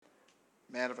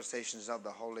manifestations of the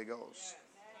Holy Ghost.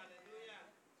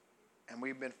 And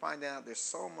we've been finding out there's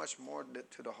so much more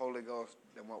to the Holy Ghost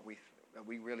than what we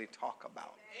really talk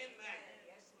about.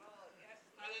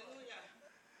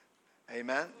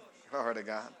 Amen. Glory to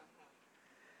God.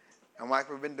 And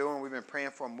like we've been doing, we've been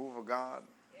praying for a move of God.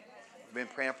 We've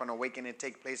been praying for an awakening to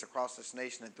take place across this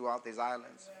nation and throughout these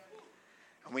islands.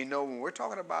 And we know when we're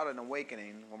talking about an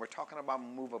awakening, when we're talking about a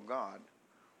move of God,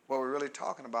 what we're really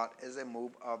talking about is a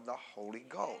move of the Holy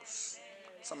Ghost.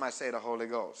 Somebody say the Holy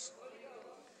Ghost.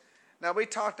 Now, we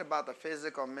talked about the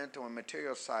physical, mental, and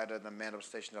material side of the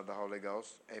manifestation of the Holy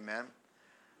Ghost. Amen.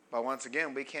 But once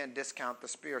again, we can't discount the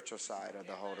spiritual side of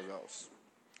the Holy Ghost.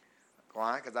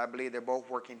 Why? Because I believe they're both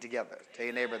working together. Tell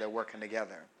your neighbor they're working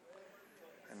together.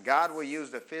 And God will use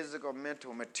the physical,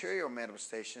 mental, material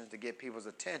manifestations to get people's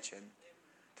attention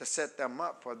to set them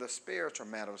up for the spiritual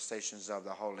manifestations of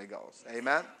the Holy Ghost.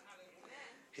 Amen?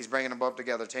 He's bringing them both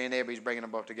together. Tell your neighbor he's bringing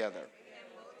them both together.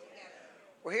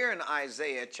 We're here in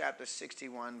Isaiah chapter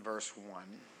 61, verse 1.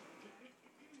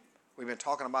 We've been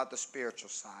talking about the spiritual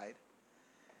side.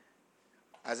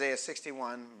 Isaiah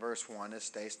 61, verse 1, it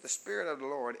states, the Spirit of the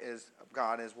Lord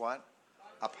God is what?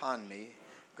 Upon me,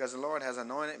 because the Lord has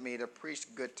anointed me to preach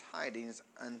good tidings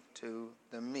unto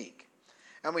the meek.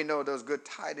 And we know those good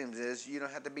tidings is you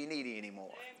don't have to be needy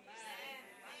anymore.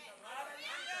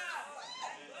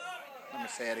 Let me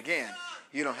say it again.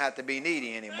 You don't have to be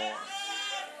needy anymore.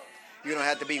 You don't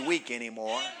have to be weak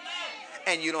anymore.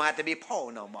 And you don't have to be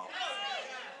poor no more.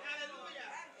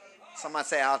 Somebody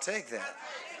say, I'll take that.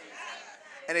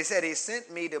 And he said, he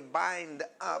sent me to bind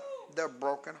up the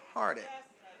brokenhearted.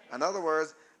 In other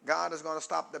words, God is going to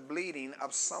stop the bleeding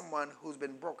of someone who's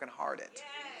been brokenhearted.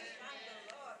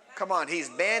 Come on, he's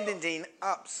bandaging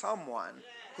up someone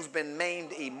who's been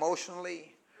maimed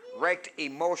emotionally, wrecked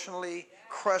emotionally,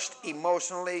 crushed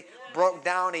emotionally, broke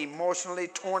down emotionally,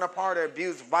 torn apart or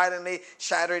abused violently,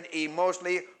 shattered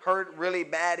emotionally, hurt really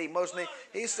bad emotionally.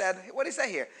 He said, what did he say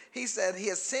here? He said, he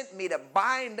has sent me to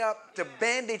bind up, to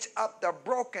bandage up the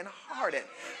brokenhearted.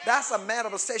 That's a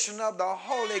manifestation of the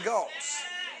Holy Ghost.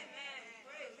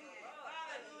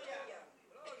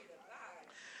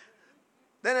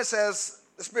 Then it says,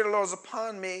 the Spirit of the Lord is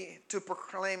upon me to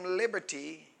proclaim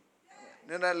liberty.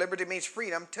 And that liberty means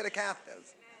freedom to the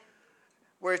captives.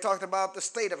 Where he talked about the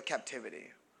state of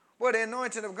captivity. Well, the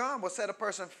anointing of God will set a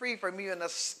person free from you in a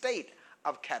state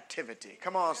of captivity.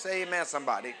 Come on, say amen,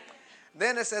 somebody.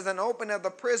 Then it says, an opening of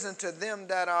the prison to them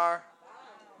that are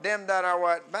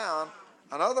what? Bound.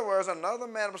 In other words, another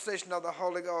manifestation of the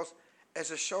Holy Ghost is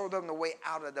to show them the way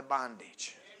out of the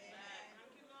bondage.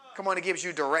 Come on, it gives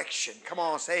you direction. Come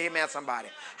on, say amen, somebody.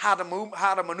 How to move,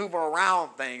 how to maneuver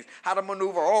around things, how to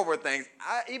maneuver over things,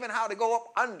 even how to go up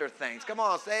under things. Come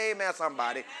on, say amen,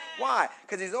 somebody. Why?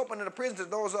 Because he's opening the prison to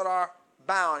those that are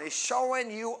bound. He's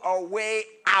showing you a way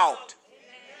out.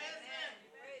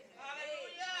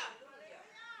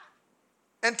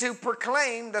 And to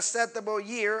proclaim the acceptable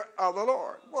year of the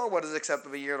Lord. Well, what is the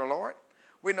acceptable year of the Lord?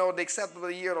 We know the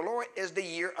acceptable year of the Lord is the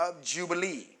year of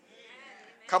Jubilee.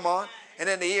 Come on. And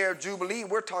in the year of Jubilee,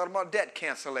 we're talking about debt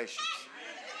cancellations.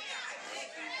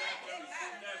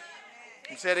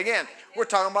 You say it again. We're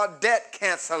talking about debt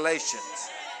cancellations.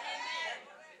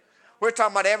 We're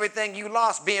talking about everything you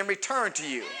lost being returned to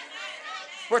you.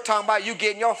 We're talking about you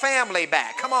getting your family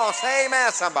back. Come on, say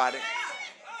amen, somebody.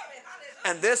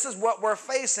 And this is what we're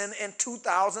facing in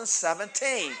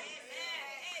 2017.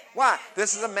 Why?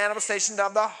 This is a manifestation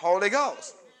of the Holy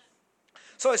Ghost.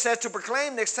 So it says to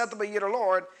proclaim the acceptable year of the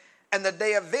Lord and the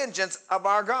day of vengeance of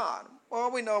our God.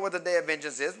 Well, we know what the day of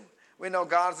vengeance is. We know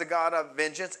God is the God of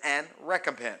vengeance and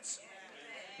recompense.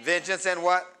 Vengeance and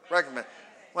what? Recompense.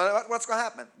 Well, what's going to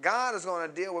happen? God is going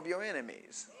to deal with your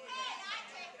enemies.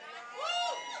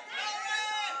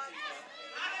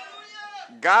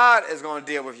 God is going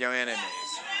to deal with your enemies.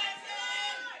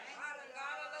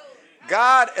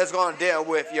 God is going to deal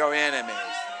with your enemies.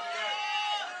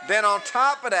 Then on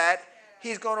top of that,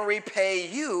 he's going to repay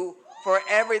you for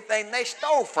everything they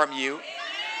stole from you.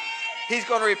 He's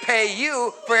going to repay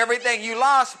you for everything you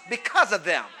lost because of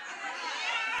them.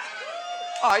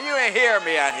 Oh, you ain't hearing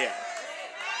me out here.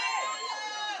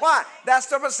 Why? That's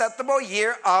the acceptable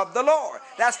year of the Lord.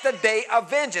 That's the day of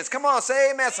vengeance. Come on,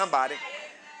 say amen, somebody.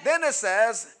 Then it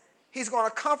says, he's going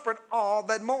to comfort all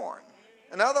that mourn.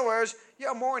 In other words,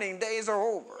 your mourning days are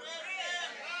over.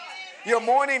 Your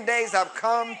mourning days have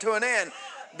come to an end.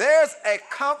 There's a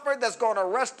comfort that's going to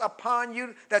rest upon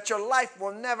you that your life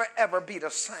will never, ever be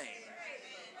the same.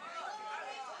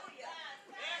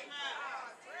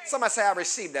 Somebody say, I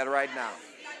receive that right now.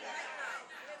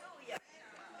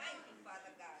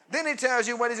 Then he tells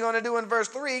you what he's going to do in verse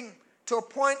 3, to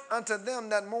appoint unto them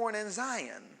that mourn in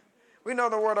Zion. We know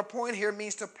the word appoint here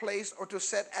means to place or to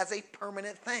set as a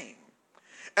permanent thing.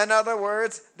 In other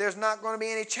words, there's not going to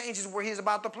be any changes where he's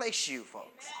about to place you,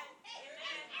 folks.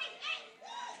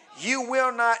 You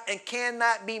will not and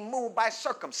cannot be moved by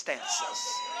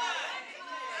circumstances.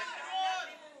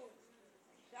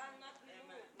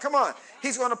 Come on.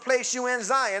 He's going to place you in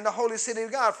Zion, the holy city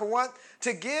of God. For what?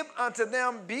 To give unto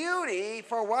them beauty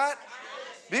for what?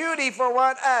 Beauty for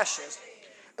what? Ashes.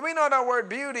 And we know that word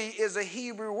beauty is a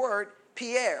Hebrew word,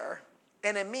 pierre,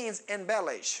 and it means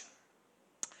embellish.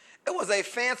 It was a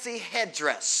fancy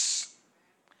headdress.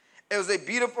 It was a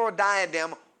beautiful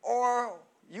diadem, or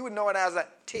you would know it as a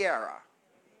tiara.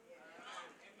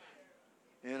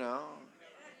 You know,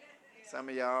 some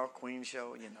of y'all, Queen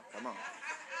Show, you know, come on.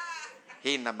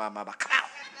 Come out.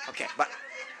 Okay, but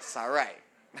it's all right.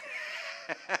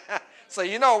 So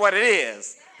you know what it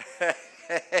is.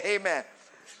 Amen.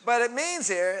 But it means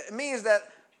that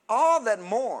all that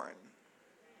mourn,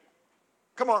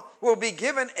 come on, will be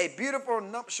given a beautiful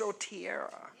nuptial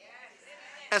tiara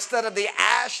instead of the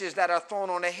ashes that are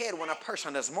thrown on the head when a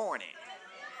person is mourning.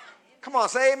 Come on,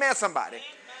 say amen, somebody.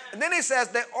 And then he says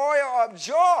the oil of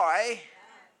joy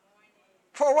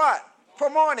for what? For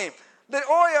mourning. The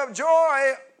oil of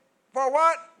joy for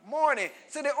what? Mourning.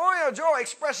 See, the oil of joy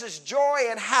expresses joy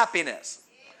and happiness.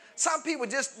 Some people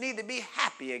just need to be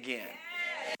happy again.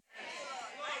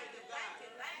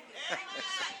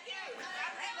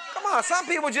 Come on, some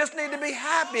people just need to be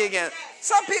happy again.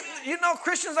 Some people, you know,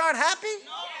 Christians aren't happy.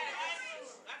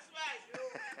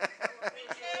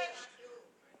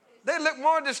 They look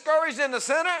more discouraged than the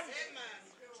sinner,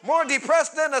 more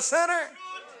depressed than the sinner.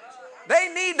 They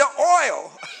need the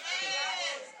oil.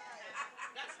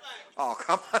 Oh,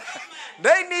 come on.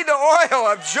 They need the oil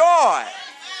of joy.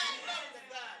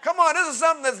 Come on, this is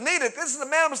something that's needed. This is the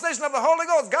manifestation of the Holy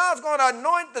Ghost. God's going to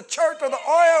anoint the church with the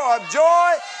oil of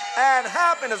joy and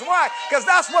happiness. Why? Because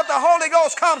that's what the Holy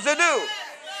Ghost comes to do.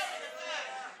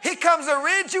 He comes to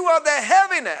rid you of the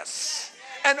heaviness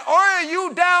and oil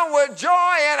you down with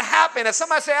joy and happiness.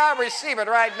 Somebody say, I receive it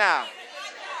right now.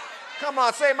 Come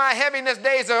on, say, my heaviness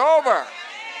days are over.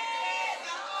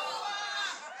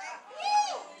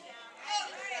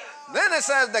 Then it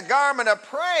says the garment of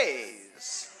praise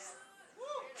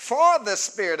for the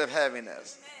spirit of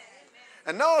heaviness.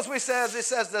 And notice it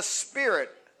says the spirit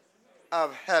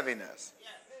of heaviness.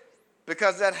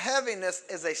 Because that heaviness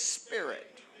is a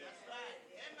spirit.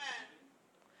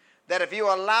 That if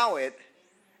you allow it,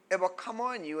 it will come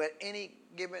on you at any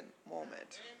given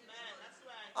moment.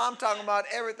 I'm talking about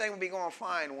everything will be going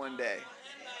fine one day.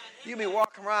 You'll be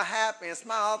walking around happy and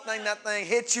smile, that thing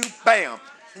hits you, bam.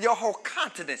 And your whole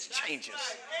countenance changes.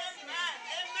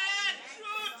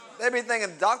 They be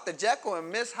thinking Dr. Jekyll and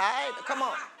Miss Hyde. Come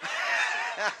on.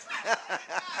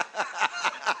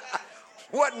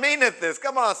 What meaneth this?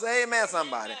 Come on, say amen,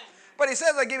 somebody. But he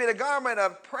says, I give you the garment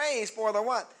of praise for the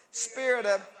what? Spirit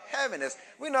of heaviness.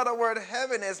 We know the word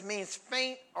heaviness means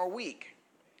faint or weak.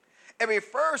 It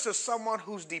refers to someone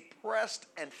who's depressed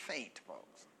and faint,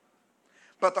 folks.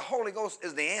 But the Holy Ghost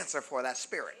is the answer for that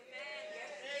spirit.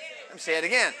 Let me say it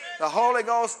again. The Holy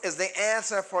Ghost is the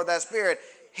answer for that spirit.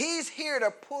 He's here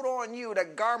to put on you the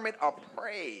garment of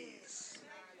praise.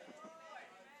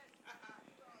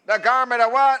 The garment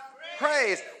of what?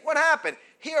 Praise. What happened?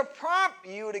 He'll prompt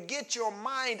you to get your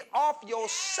mind off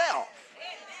yourself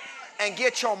and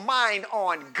get your mind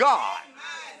on God.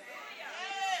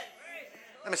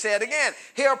 Let me say it again.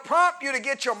 He'll prompt you to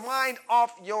get your mind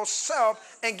off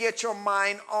yourself and get your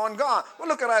mind on God. Well,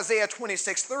 look at Isaiah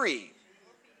 26:3.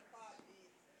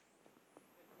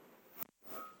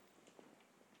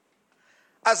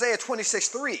 Isaiah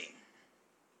 26:3.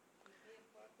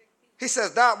 He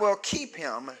says, thou wilt keep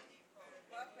him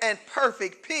in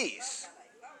perfect peace,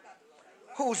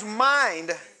 whose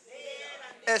mind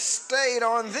is stayed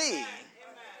on thee.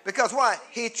 Because why?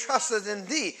 He trusted in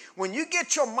thee. When you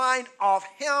get your mind off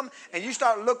him and you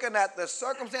start looking at the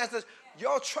circumstances,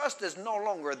 your trust is no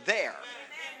longer there.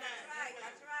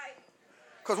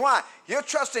 Because why? You're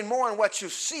trusting more in what you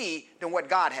see than what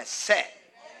God has said.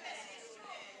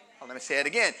 Let me say it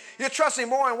again. You're trusting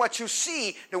more in what you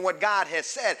see than what God has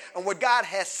said. And what God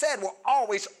has said will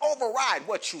always override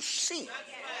what you see.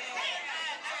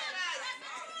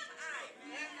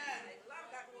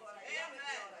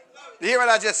 You hear what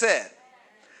I just said?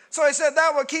 So he said,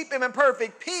 thou will keep him in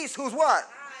perfect peace. Whose what?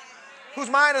 Whose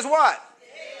mind is what?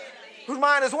 Whose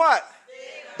mind is what?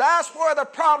 That's where the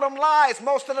problem lies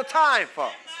most of the time,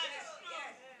 folks.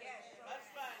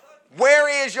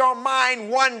 Where is your mind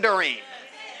wandering?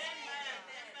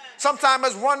 Sometimes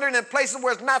it's wandering in places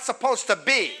where it's not supposed to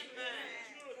be.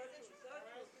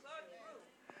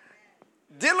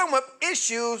 dealing with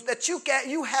issues that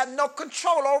you have no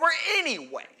control over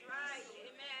anyway.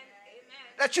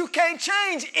 That you can't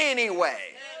change anyway.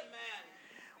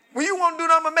 Well, you won't do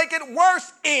nothing but make it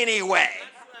worse anyway.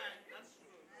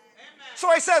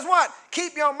 So he says what?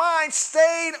 Keep your mind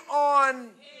stayed on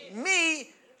me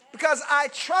because I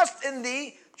trust in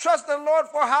thee. Trust in the Lord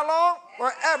for how long?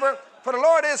 Forever. For the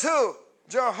Lord is who?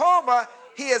 Jehovah.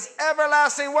 He is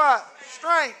everlasting what?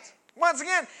 Strength. Once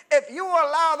again, if you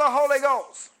allow the Holy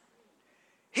Ghost,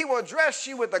 he will dress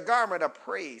you with the garment of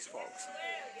praise, folks.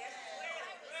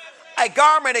 A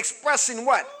garment expressing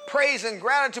what? Praise and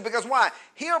gratitude. Because why?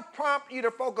 He'll prompt you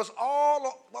to focus on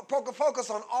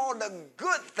all the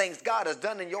good things God has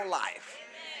done in your life.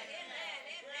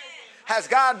 Has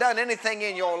God done anything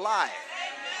in your life?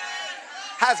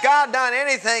 Has God done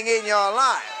anything in your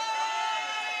life?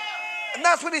 And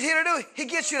that's what he's here to do. He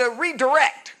gets you to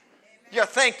redirect your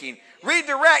thinking.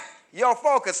 Redirect your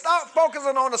focus. Stop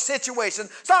focusing on the situation.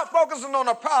 Stop focusing on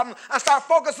the problem. And start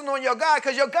focusing on your God,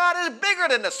 because your God is bigger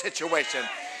than the situation.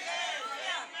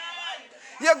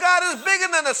 Your God is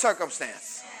bigger than the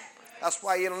circumstance. That's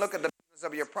why you don't look at the bigness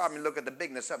of your problem. You look at the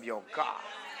bigness of your God.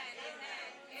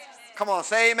 Come on,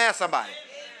 say amen, somebody.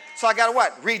 So I got to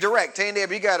what? Redirect. Tell your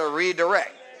neighbor, you got to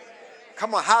redirect.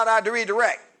 Come on, how do I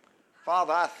redirect?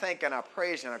 Father, I thank and I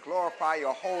praise and I glorify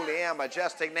your holy and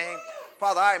majestic name.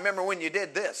 Father, I remember when you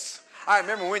did this. I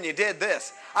remember when you did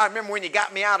this. I remember when you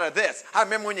got me out of this. I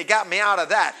remember when you got me out of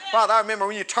that. Father, I remember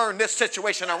when you turned this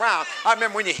situation around. I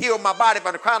remember when you healed my body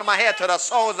from the crown of my head to the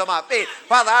soles of my feet.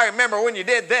 Father, I remember when you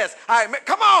did this.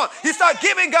 Come on. You start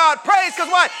giving God praise,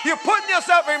 because why? You're putting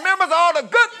yourself in remembrance of all the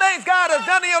good things God has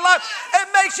done in your life. It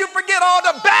makes you forget all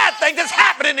the bad things that's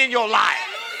happening in your life.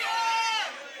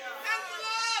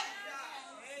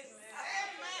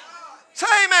 Say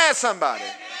amen, somebody.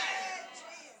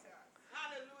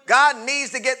 God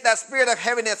needs to get that spirit of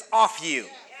heaviness off you.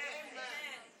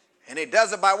 And he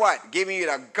does it by what? Giving you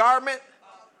the garment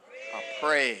of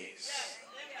praise.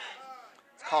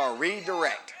 It's called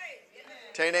redirect.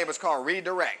 Tell your neighbor, it's called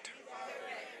redirect.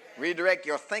 Redirect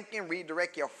your thinking,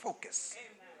 redirect your focus.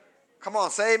 Come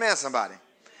on, say amen, somebody.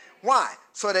 Why?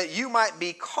 So that you might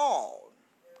be called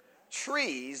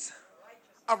trees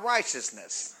of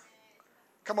righteousness.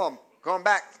 Come on, going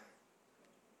back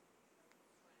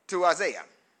to Isaiah.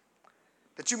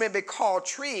 That you may be called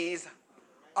trees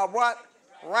of what?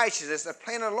 Righteousness. The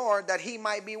plain of the Lord, that he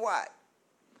might be what?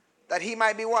 That he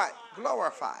might be what?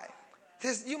 Glorified.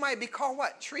 You might be called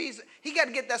what? Trees. He got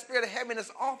to get that spirit of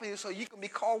heaviness off of you so you can be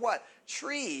called what?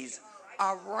 Trees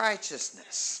of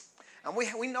righteousness. And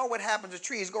we know what happens to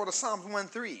trees. Go to Psalms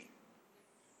 1:3.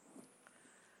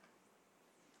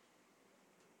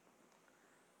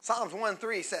 Psalms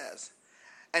 1:3 says,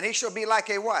 and he shall be like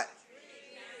a what?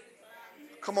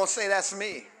 Come on, say that's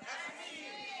me.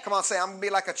 Come on, say I'm going to be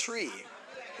like a tree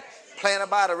planted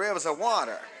by the rivers of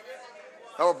water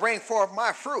that will bring forth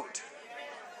my fruit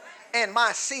in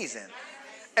my season,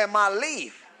 and my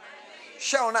leaf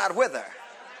shall not wither.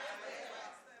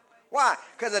 Why?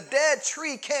 Because a dead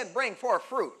tree can't bring forth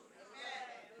fruit.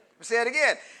 Let me say it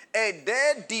again. A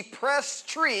dead, depressed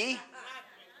tree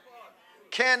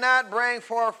cannot bring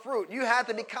forth fruit. You have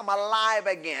to become alive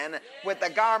again with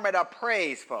the garment of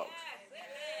praise, folks.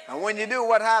 And when you do,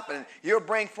 what happens? You'll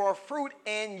bring forth fruit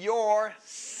in your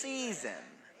season.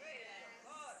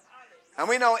 And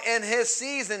we know in his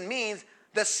season means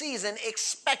the season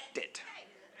expected.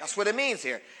 That's what it means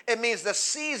here. It means the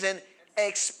season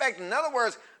expected. In other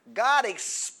words, God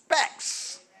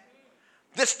expects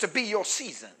this to be your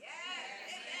season.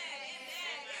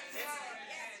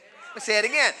 Let me say it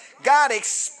again. God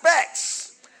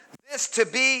expects this to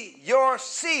be your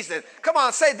season. Come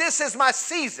on, say, this is my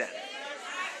season.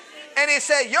 And he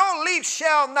said, your leaf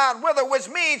shall not wither, which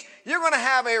means you're going to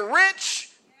have a rich,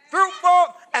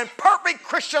 fruitful, and perfect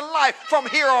Christian life from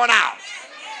here on out.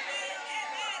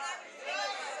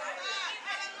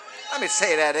 Let me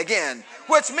say that again.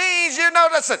 Which means,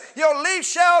 listen, your leaf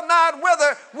shall not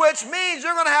wither, which means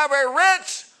you're going to have a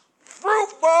rich,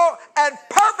 fruitful, and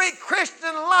perfect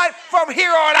Christian life from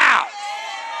here on out.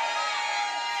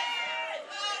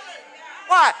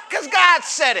 Why? Because God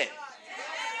said it.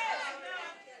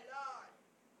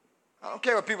 I don't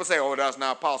care what people say, oh, that's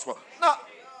not possible. No,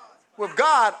 with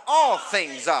God, all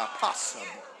things are possible.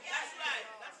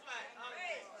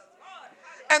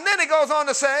 And then he goes on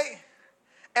to say,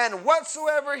 and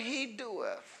whatsoever he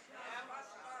doeth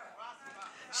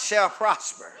shall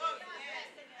prosper.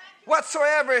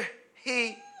 Whatsoever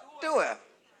he doeth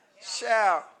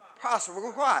shall prosper.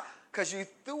 Why? Because you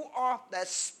threw off that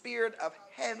spirit of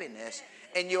heaviness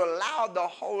and you allowed the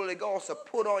Holy Ghost to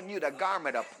put on you the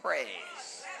garment of praise.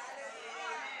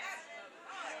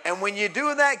 And when you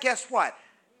do that, guess what?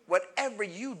 Whatever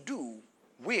you do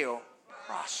will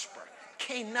prosper.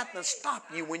 Can't nothing stop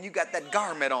you when you got that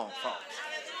garment on, folks.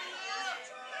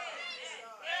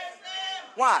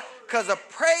 Why? Because the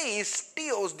praise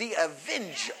steals the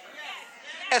avenger.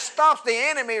 It stops the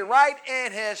enemy right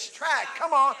in his track.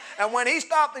 Come on. And when he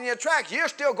stopped in your tracks, you're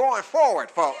still going forward,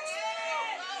 folks.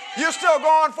 You're still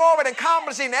going forward and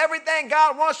accomplishing everything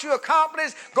God wants you to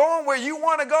accomplish, going where you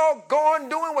want to go, going,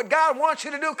 doing what God wants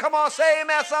you to do. Come on, say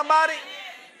amen, somebody.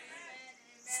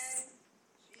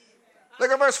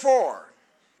 Look at verse 4.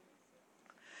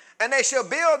 And they shall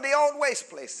build the old waste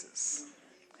places,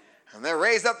 and they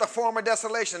raise up the former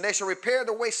desolation. They shall repair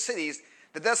the waste cities,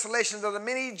 the desolations of the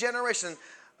many generations.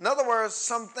 In other words,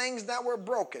 some things that were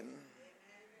broken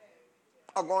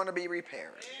are going to be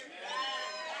repaired.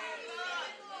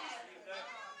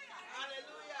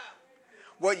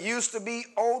 What used to be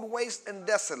old, waste, and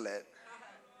desolate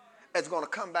is going to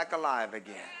come back alive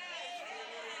again.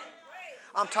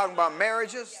 I'm talking about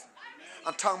marriages.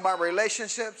 I'm talking about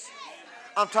relationships.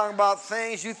 I'm talking about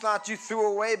things you thought you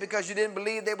threw away because you didn't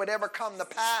believe they would ever come to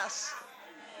pass.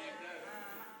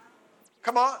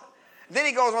 Come on. Then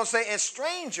he goes on to say, and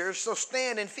strangers shall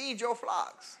stand and feed your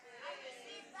flocks.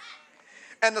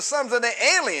 And the sons of the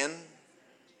alien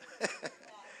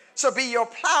shall be your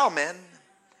plowmen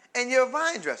and your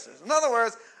vine dressers. In other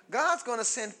words, God's going to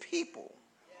send people.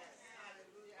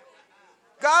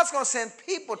 God's going to send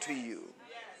people to you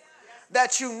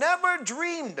that you never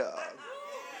dreamed of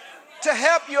to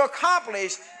help you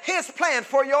accomplish his plan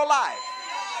for your life.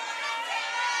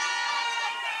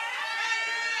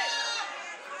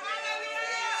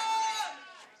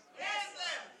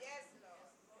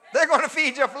 They're going to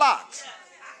feed your flocks.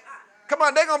 Come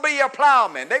on, they're going to be your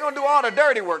plowmen. They're going to do all the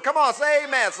dirty work. Come on, say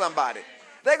amen, somebody.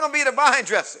 They're going to be the vine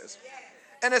dressers.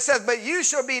 And it says, but you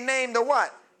shall be named the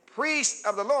what? Priests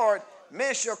of the Lord.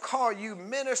 Men shall call you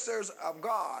ministers of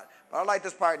God. But I like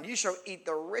this part. You shall eat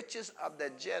the riches of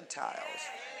the Gentiles.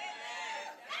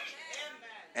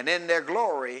 And in their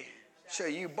glory shall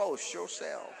you boast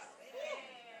yourself.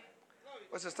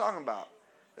 What's this talking about?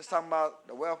 It's talking about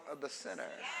the wealth of the sinner.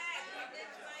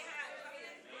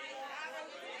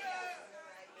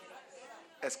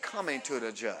 It's coming to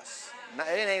the just. Now,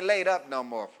 it ain't laid up no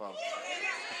more, folks.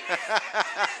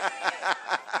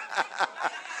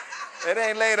 It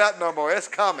ain't laid up no more. It's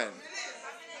coming.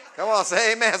 Come on,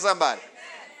 say amen, somebody.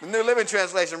 The New Living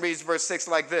Translation reads verse 6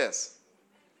 like this.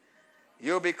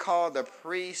 You'll be called the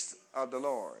priests of the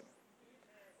Lord,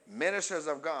 ministers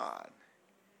of God.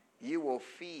 You will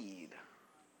feed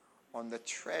on the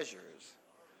treasures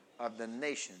of the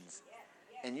nations,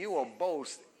 and you will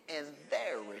boast in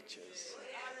their riches.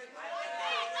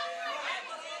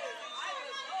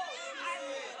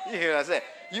 You hear what I said?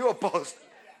 You will boast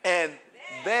in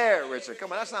their riches.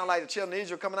 Come on, that sounds like the children of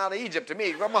Israel coming out of Egypt to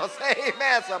me. Come on, say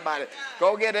amen, somebody.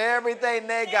 Go get everything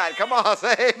they got. Come on,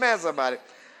 say amen, somebody.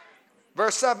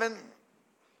 Verse 7,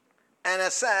 and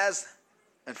it says,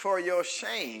 and for your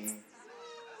shame,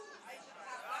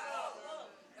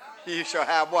 you shall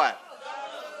have what?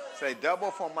 Say, double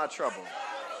for my trouble.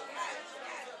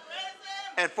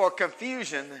 And for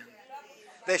confusion,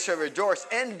 they shall rejoice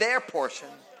in their portion.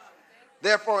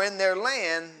 Therefore, in their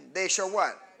land, they shall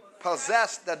what?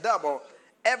 Possess the double.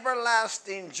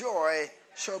 Everlasting joy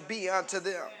shall be unto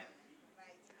them.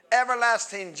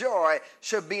 Everlasting joy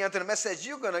shall be unto them. It says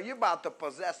you're about to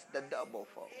possess the double,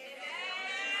 folks.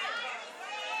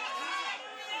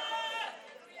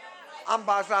 I'm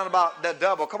talking about the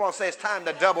double. Come on, say it's time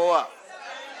to double up.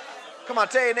 Come on,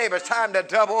 tell your neighbor it's time to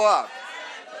double up.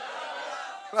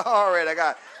 Glory to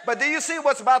God. But do you see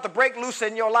what's about to break loose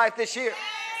in your life this year?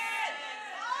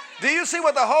 Do you see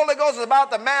what the Holy Ghost is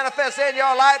about to manifest in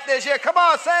your life this year? Come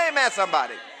on, say amen,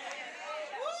 somebody.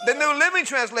 The New Living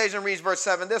Translation reads verse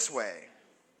 7 this way.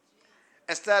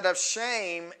 Instead of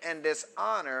shame and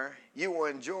dishonor, you will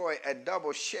enjoy a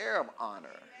double share of honor.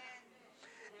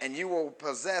 And you will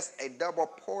possess a double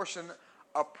portion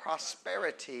of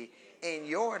prosperity in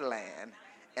your land.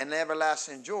 And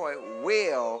everlasting joy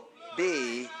will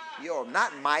be your,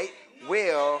 not might,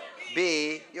 will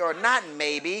be your, not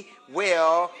maybe,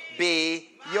 will be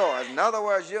yours. In other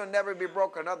words, you'll never be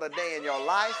broke another day in your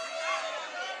life.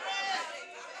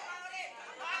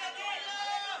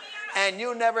 And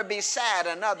you'll never be sad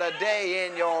another day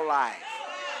in your life.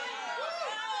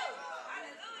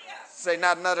 Say,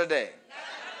 not another day.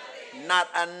 Not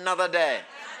another day.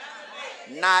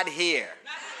 Not here.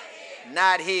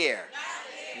 Not here.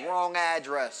 Wrong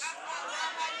address.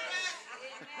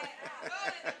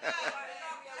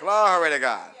 Glory to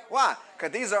God. Why?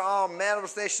 Because these are all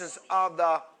manifestations of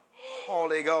the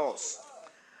Holy Ghost.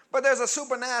 But there's a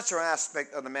supernatural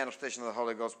aspect of the manifestation of the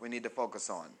Holy Ghost we need to focus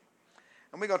on.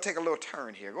 And we're going to take a little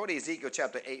turn here. Go to Ezekiel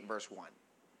chapter 8, verse 1.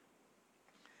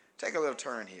 Take a little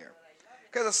turn here.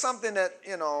 Because it's something that,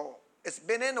 it's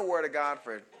been in the Word of God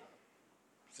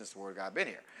since the Word of God been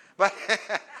here. But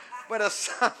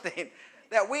it's something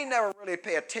that we never really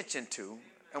pay attention to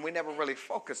and we never really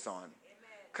focus on.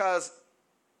 Because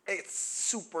it's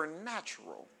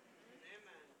supernatural.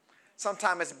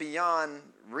 Sometimes it's beyond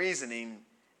reasoning,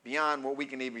 beyond what we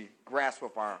can even grasp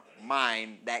with our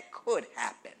mind that could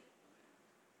happen.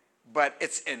 But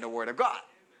it's in the Word of God.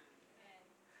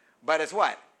 But it's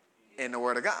what? In the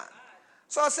Word of God.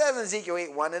 So it says in Ezekiel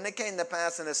 8:1, and it came to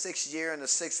pass in the 6th year, in the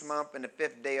 6th month, in the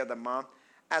 5th day of the month,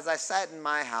 as I sat in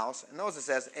my house, and notice it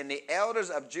says, and the elders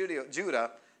of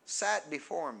Judah sat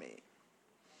before me,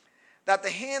 that the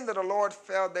hand of the Lord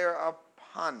fell there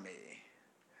upon me.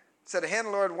 So the hand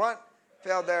of the Lord what?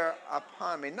 Fell there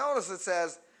upon me. Notice it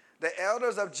says, the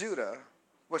elders of Judah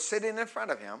were sitting in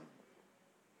front of him,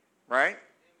 right?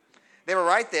 They were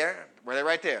right there. Were they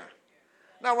right there?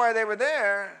 Now, while they were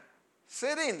there,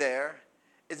 sitting there,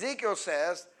 Ezekiel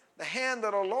says, the hand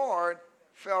of the Lord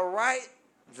fell right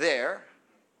there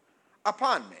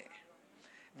upon me.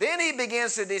 Then he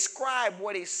begins to describe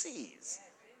what he sees.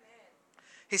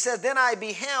 He says, then I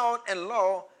beheld, and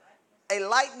lo, a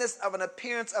likeness of an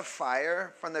appearance of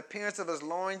fire, from the appearance of his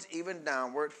loins even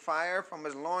downward, fire from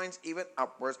his loins even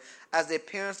upwards, as the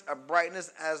appearance of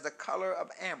brightness, as the color of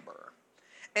amber.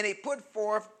 And he put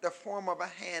forth the form of a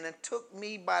hand and took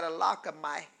me by the lock of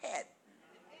my head.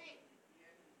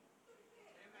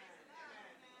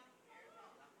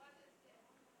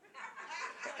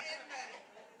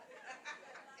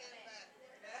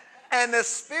 And the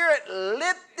Spirit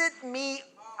lifted me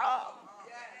up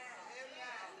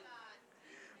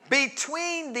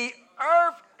between the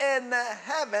earth and the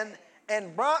heaven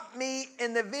and brought me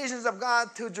in the visions of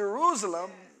God to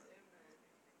Jerusalem.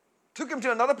 Took him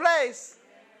to another place.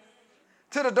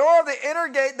 To the door of the inner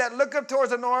gate that looked up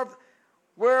towards the north,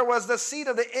 where was the seat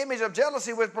of the image of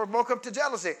jealousy, which provoked up to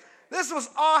jealousy. This was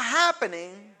all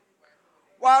happening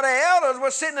while the elders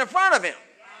were sitting in front of him.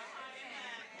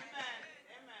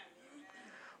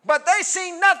 But they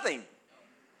seen nothing.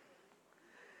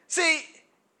 See,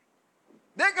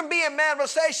 there can be a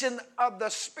manifestation of the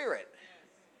Spirit,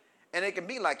 and it can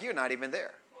be like you're not even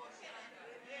there.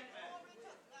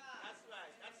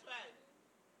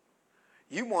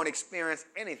 You won't experience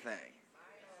anything.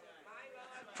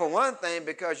 For one thing,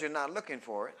 because you're not looking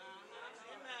for it.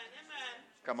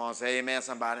 Come on, say amen,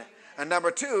 somebody. And number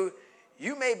two,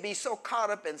 you may be so caught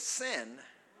up in sin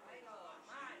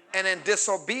and in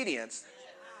disobedience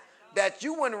that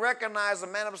you wouldn't recognize the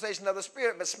manifestation of the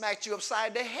Spirit, but smacked you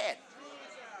upside the head.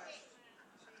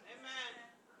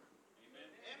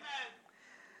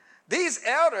 These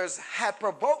elders had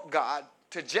provoked God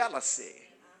to jealousy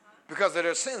because of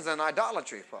their sins and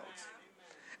idolatry, folks.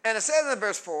 And it says in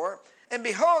verse 4, and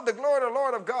behold, the glory of the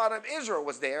Lord of God of Israel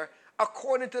was there,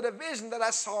 according to the vision that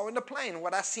I saw in the plain,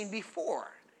 what I seen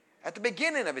before, at the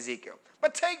beginning of Ezekiel.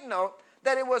 But take note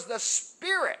that it was the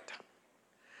Spirit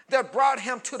that brought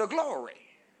him to the glory.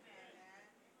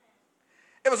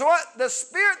 It was what? The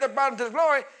Spirit that brought him to the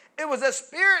glory. It was the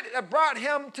Spirit that brought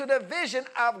him to the vision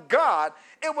of God.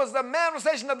 It was the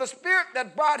manifestation of the Spirit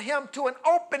that brought him to an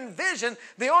open vision.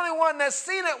 The only one that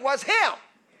seen it was him.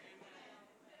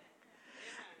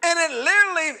 And it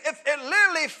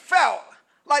literally felt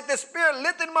like the Spirit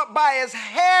lifted him up by his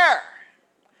hair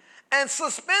and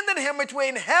suspended him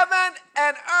between heaven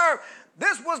and earth.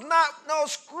 This was not no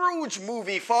Scrooge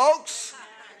movie, folks.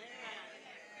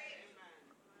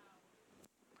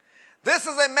 This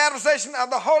is a manifestation of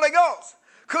the Holy Ghost.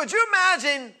 Could you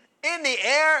imagine in the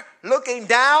air looking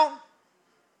down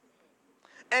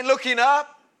and looking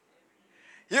up?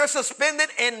 You're suspended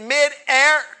in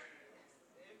mid-air.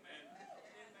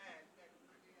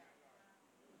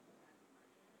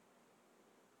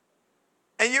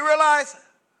 And you realize,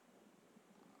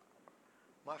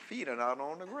 my feet are not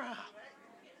on the ground.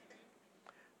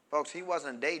 Folks, he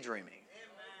wasn't daydreaming.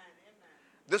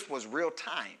 This was real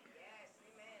time.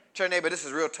 Tell your neighbor, this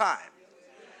is real time.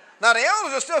 Now, the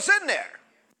elders are still sitting there.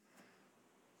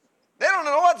 They don't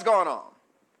know what's going on.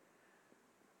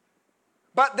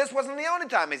 But this wasn't the only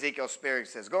time Ezekiel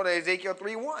experienced this. Go to Ezekiel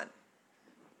 3:1.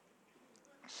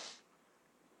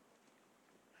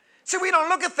 See, we don't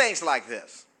look at things like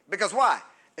this. Because why?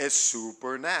 It's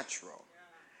supernatural.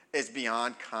 It's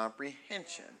beyond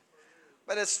comprehension.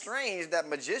 But it's strange that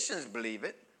magicians believe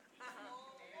it.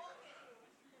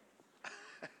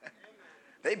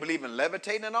 They believe in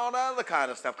levitating and all that other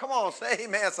kind of stuff. Come on, say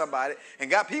amen, somebody.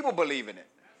 And got people believing it.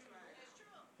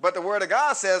 But the Word of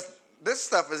God says this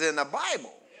stuff is in the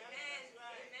Bible.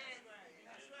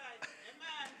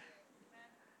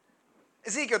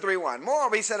 Ezekiel 3:1.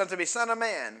 Moreover, he said unto me, Son of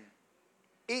man,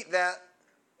 eat that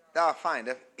thou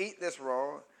findest, eat this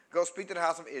roll, go speak to the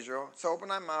house of Israel, so open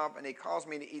thy mouth, and he caused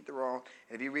me to eat the roll.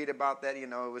 And if you read about that, you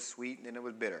know it was sweet and then it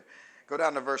was bitter. Go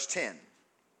down to verse 10.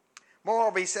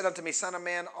 Moreover, he said unto me, Son of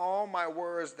man, all my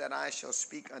words that I shall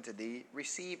speak unto thee,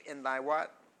 receive in thy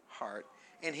what? Heart,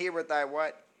 and hear with thy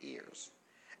what? Ears.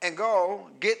 And go,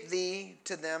 get thee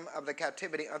to them of the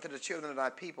captivity unto the children of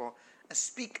thy people, and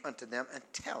speak unto them, and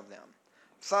tell them,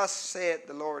 Thus saith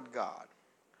the Lord God,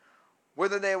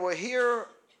 whether they will hear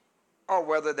or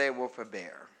whether they will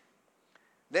forbear.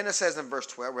 Then it says in verse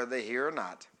 12, whether they hear or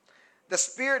not. The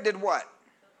Spirit did what?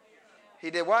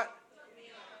 He did what?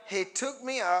 He took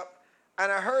me up,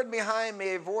 and I heard behind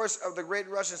me a voice of the great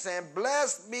Russian saying,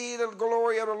 Blessed be the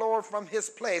glory of the Lord from his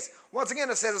place. Once again,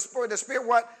 it says the Spirit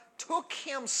what? Took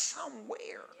him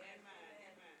somewhere.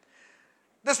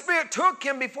 The Spirit took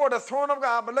him before the throne of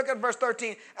God. But look at verse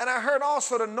 13. And I heard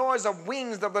also the noise of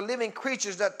wings of the living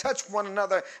creatures that touched one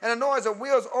another, and the noise of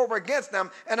wheels over against them,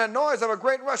 and the noise of a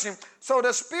great rushing. So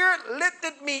the Spirit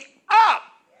lifted me up.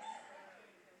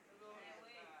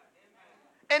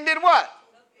 And did what?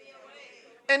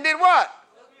 And did what?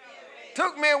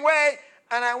 Took me away,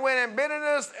 and I went in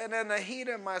bitterness and in the heat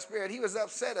of my spirit. He was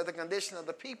upset at the condition of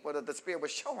the people that the Spirit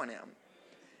was showing him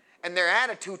and their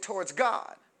attitude towards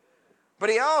God. But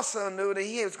he also knew that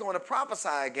he was going to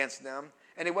prophesy against them,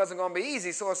 and it wasn't going to be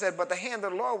easy. So it said, but the hand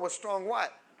of the Lord was strong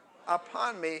what?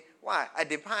 Upon me. Why? A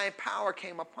divine power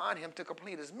came upon him to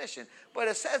complete his mission. But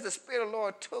it says the Spirit of the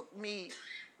Lord took me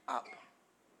up.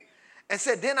 And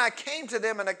said, then I came to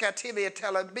them in the captivity of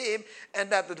Tel Aviv, and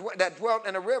that dwelt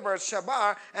in the river of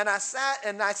Shabar, and I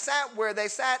sat where they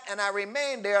sat, and I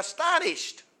remained there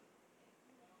astonished.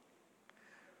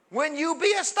 When you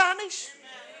be astonished?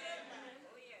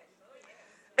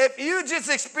 If you just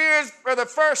experienced for the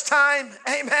first time,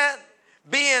 amen,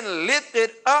 being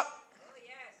lifted up.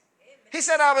 He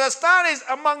said, I was astonished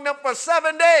among them for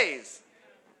 7 days.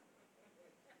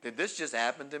 Did this just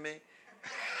happen to me?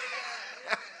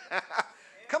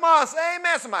 Come on, say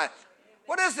amen, somebody.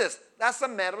 What is this? That's the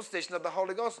manifestation of the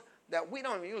Holy Ghost that we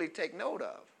don't usually take note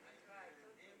of.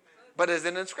 But is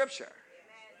it in Scripture?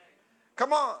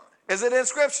 Come on. Is it in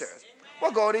Scripture?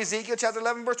 We'll go to Ezekiel chapter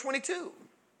 11, verse 22.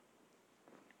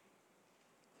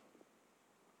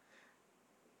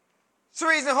 It's the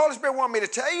reason the Holy Spirit wanted me to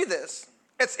tell you this.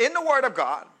 It's in the Word of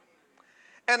God.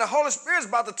 And the Holy Spirit is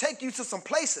about to take you to some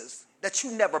places that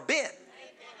you've never been.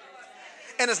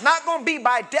 And it's not going to be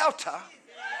by Delta.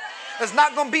 It's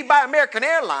not going to be by American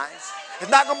Airlines. It's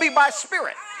not going to be by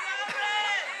Spirit.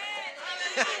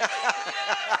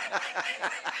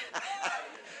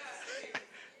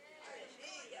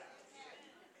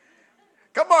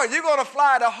 Come on, you're going to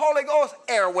fly the Holy Ghost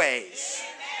Airways.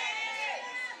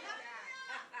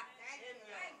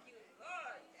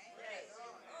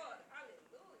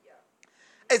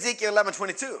 Ezekiel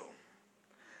 11:22.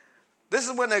 This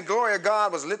is when the glory of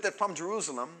God was lifted from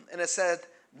Jerusalem, and it said,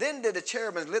 then did the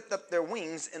cherubims lift up their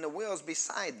wings and the wheels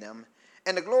beside them,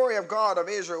 and the glory of God of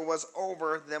Israel was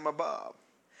over them above.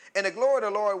 And the glory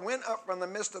of the Lord went up from the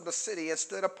midst of the city and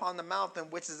stood upon the mountain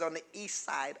which is on the east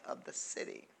side of the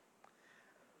city.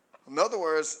 In other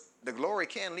words, the glory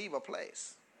can leave a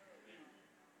place.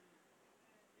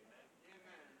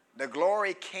 The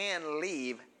glory can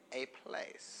leave a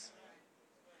place.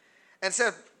 And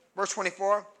said, verse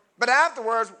 24, but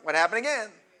afterwards, what happened again?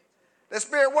 The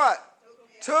Spirit what?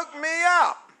 Took me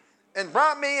up and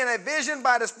brought me in a vision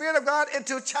by the Spirit of God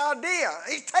into Chaldea.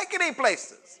 He's taking me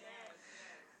places.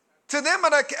 To them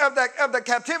of the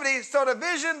captivity, so the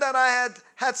vision that I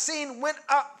had seen went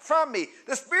up from me.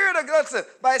 The Spirit of God,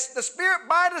 by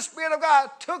the Spirit of God,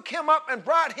 took him up and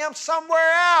brought him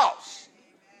somewhere else.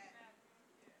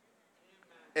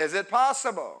 Is it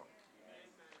possible?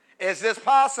 Is this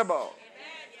possible?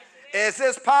 Is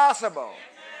this possible?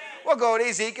 We'll go to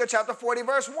Ezekiel chapter 40,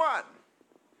 verse 1.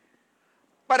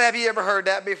 But have you ever heard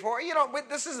that before? You know,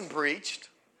 this isn't preached.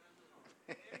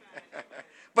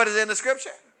 But it's in the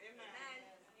Scripture.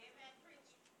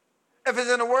 If it's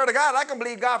in the Word of God, I can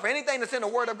believe God for anything that's in the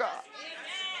Word of God.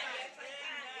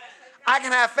 I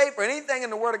can have faith for anything in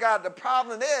the Word of God. The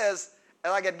problem is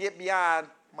that I got to get beyond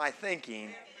my thinking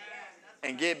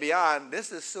and get beyond,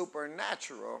 this is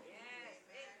supernatural.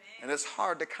 And it's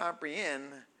hard to comprehend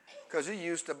because you're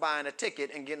used to buying a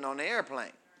ticket and getting on the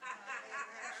airplane.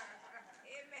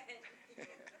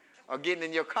 Or getting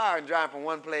in your car and driving from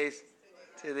one place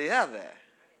to the other.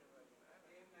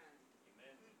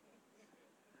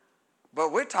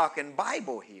 But we're talking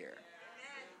Bible here.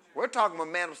 We're talking about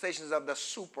manifestations of the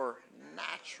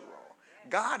supernatural.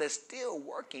 God is still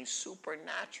working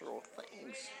supernatural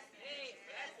things.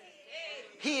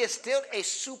 He is still a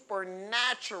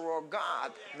supernatural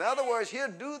God. In other words,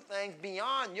 he'll do things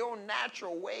beyond your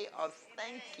natural way of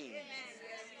thinking.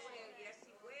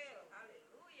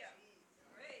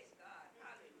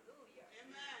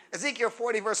 Ezekiel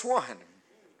 40, verse 1.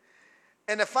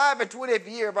 In the 5 and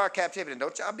 20th year of our captivity,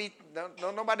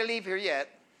 don't nobody leave here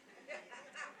yet.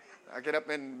 I get up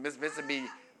in Mississippi,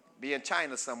 be in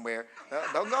China somewhere.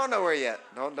 Don't go nowhere yet.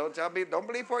 Don't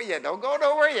believe for it yet. Don't go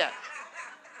nowhere yet.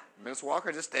 Miss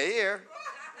Walker, just stay here.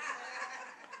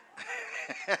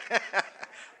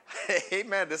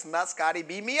 Amen. This is not Scotty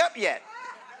beat me up yet.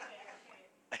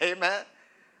 Amen.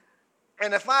 In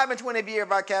the 5 and 20th year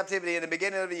of our captivity, in the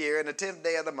beginning of the year, in the 10th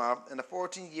day of the month, in the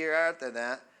 14th year after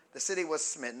that, the city was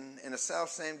smitten. In the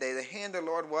selfsame day, the hand of the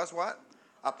Lord was what?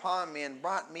 Upon me, and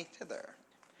brought me thither.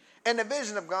 In the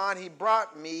vision of God, he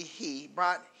brought me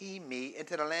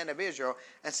into the land of Israel,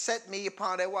 and set me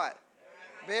upon a what?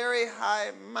 Very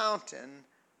high mountain.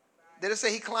 Did it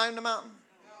say he climbed the mountain?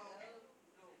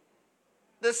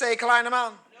 Did it say he climbed the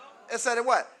mountain? It said it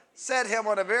what? Set him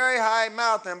on a very high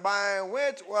mountain, by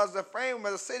which was the frame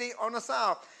of the city on the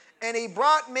south. And he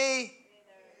brought me,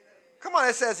 come on,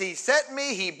 it says he set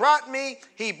me, he brought me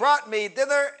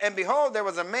thither. And behold, there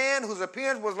was a man whose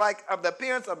appearance was like of the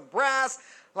appearance of brass,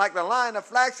 like the line of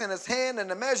flax in his hand, and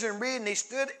the measuring reed. And he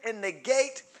stood in the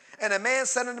gate. And a man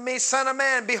said unto me, Son of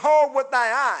man, behold with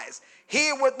thy eyes,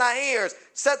 hear with thy ears,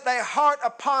 set thy heart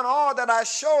upon all that I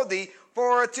show thee,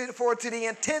 for to the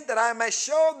intent that I may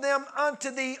show them unto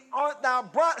thee art thou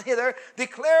brought hither,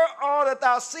 declare all that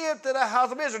thou seest to the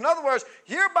house of Israel. In other words,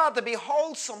 you're about to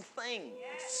behold some things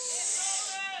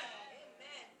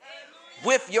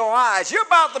with your eyes. You're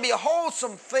about to behold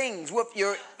some things with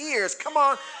your ears. Come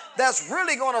on, that's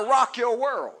really going to rock your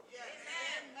world.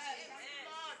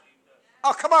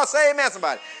 Oh, come on, say amen,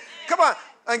 somebody. Come on.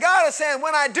 And God is saying,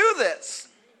 when I do this,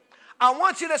 I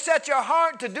want you to set your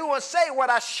heart to do and say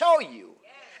what I show you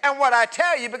and what I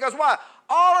tell you. Because why?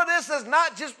 All of this is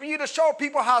not just for you to show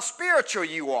people how spiritual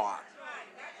you are.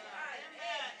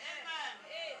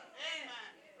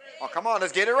 Oh, come on,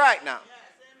 let's get it right now.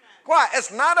 Why?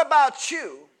 It's not about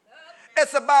you.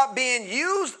 It's about being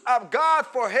used of God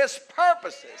for his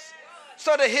purposes,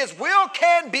 so that his will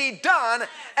can be done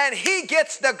and he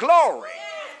gets the glory.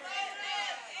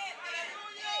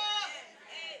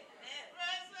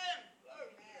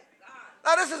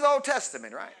 Now, this is Old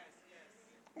Testament, right?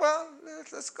 Well,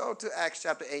 let's go to Acts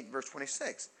chapter 8, verse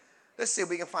 26. Let's see if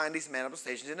we can find these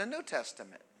manifestations in the New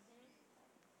Testament.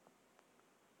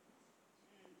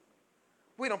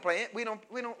 We don't pay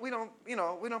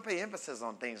emphasis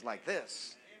on things like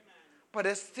this. But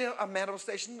it's still a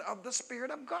manifestation of the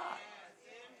Spirit of God.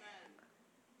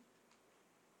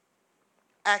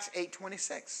 Acts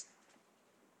 8:26.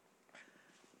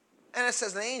 And it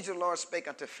says, the angel of the Lord spake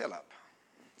unto Philip,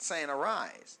 saying,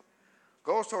 Arise,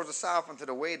 go towards the south unto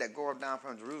the way that goeth down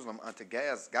from Jerusalem unto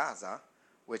Gaza,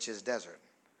 which is desert.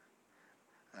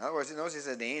 In other words, he knows he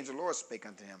said, the angel of the Lord spake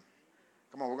unto him.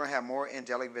 Come on, we're going to have more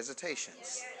angelic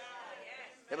visitations.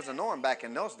 It was a norm back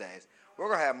in those days. We're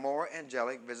going to have more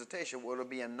angelic visitation. Well, it'll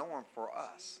be a norm for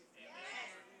us.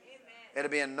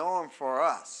 It'll be a norm for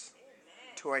us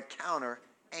to encounter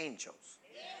angels.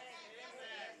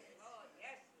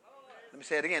 Let me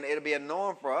say it again. It'll be a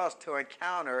norm for us to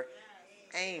encounter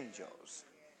angels.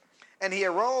 And he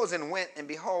arose and went, and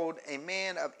behold, a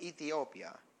man of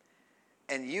Ethiopia,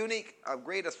 an eunuch of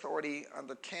great authority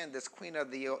under Candace, queen of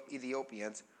the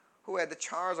Ethiopians, who had the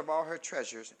charge of all her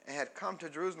treasures, and had come to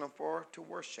Jerusalem to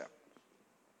worship.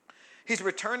 He's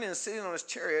returning and sitting on his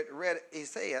chariot, read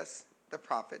Isaiah the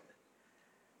prophet.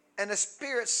 And the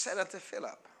Spirit said unto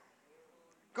Philip,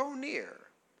 Go near,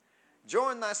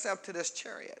 join thyself to this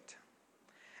chariot.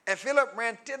 And Philip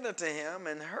ran thither to him,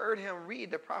 and heard him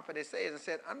read the prophet Isaiah, and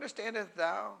said, Understandest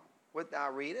thou what thou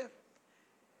readest?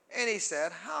 And he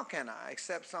said, How can I,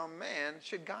 except some man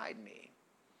should guide me?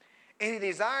 And he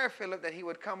desired Philip that he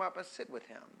would come up and sit with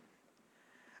him.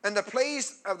 And the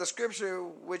place of the scripture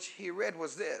which he read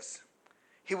was this: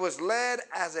 He was led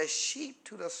as a sheep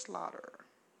to the slaughter,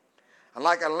 and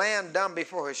like a lamb dumb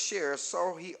before his shearers,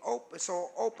 so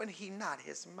opened he not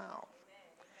his mouth.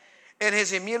 In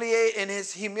his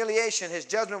humiliation, his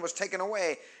judgment was taken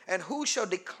away. And who shall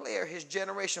declare his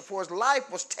generation? For his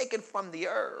life was taken from the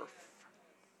earth.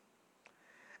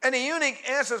 And the eunuch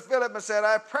answered Philip and said,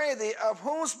 I pray thee, of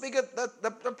whom speaketh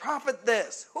the prophet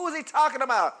this? Who is he talking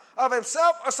about? Of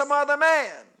himself or some other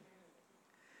man?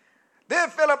 Then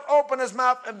Philip opened his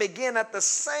mouth and began at the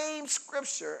same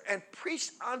scripture and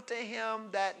preached unto him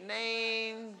that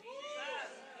name.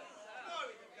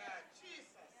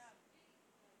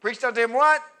 Preached unto him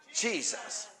what?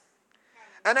 Jesus.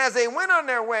 And as they went on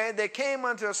their way, they came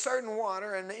unto a certain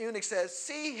water, and the eunuch says,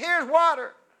 see, here's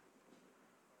water.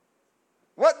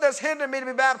 What does hinder me to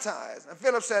be baptized? And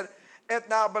Philip said, if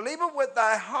thou believest with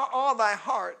all thy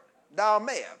heart, thou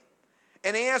mayest.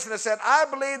 And he answered and said, I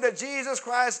believe that Jesus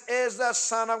Christ is the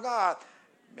Son of God.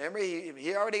 Remember,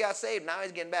 he already got saved. Now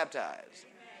he's getting baptized.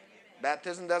 Amen.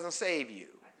 Baptism doesn't save you.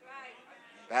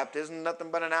 Right. Baptism is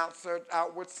nothing but an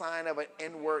outward sign of an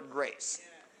inward grace. Yeah.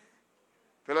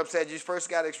 Philip said, you first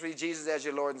got to accept Jesus as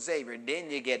your Lord and Savior, and then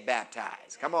you get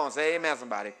baptized. Come on, say amen,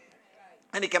 somebody.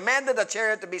 And he commanded the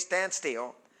chariot to be stand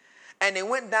still, and they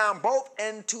went down both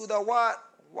into the what?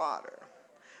 Water.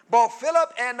 Both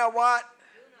Philip and the what?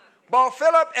 Both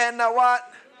Philip and the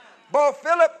what? Both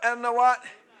Philip and the what?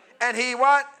 And he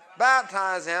what?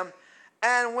 Baptized him.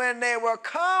 And when they were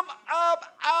come up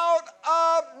out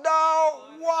of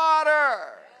the water,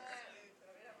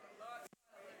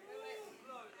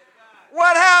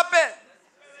 what happened?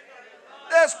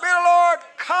 The Spirit of the Lord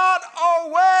caught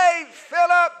away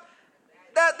Philip,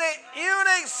 that the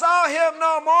eunuch saw him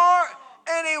no more,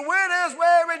 and he went his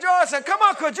way rejoicing. Come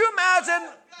on, could you imagine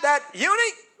that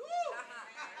eunuch?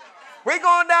 We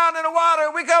going down in the water,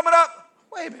 we coming up.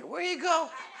 Wait a minute, where you go?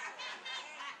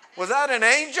 Was that an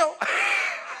angel?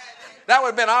 That would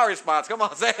have been our response. Come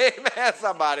on, say amen,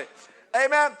 somebody.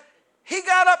 Amen. He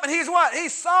got up and he's what? He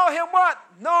saw him what?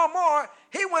 No more.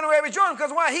 He went away rejoicing because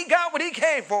why? He got what he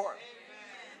came for. Amen.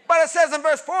 But it says in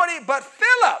verse 40, but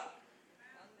Philip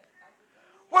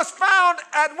was found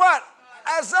at what?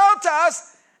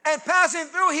 Azotus, and passing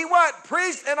through, he what?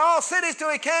 Preached in all cities till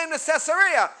he came to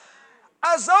Caesarea.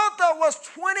 Azotus was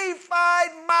 25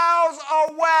 miles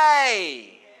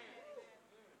away.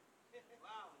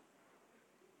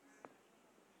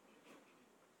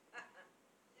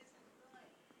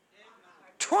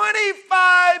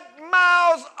 25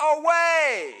 miles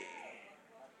away.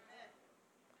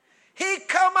 He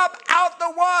come up out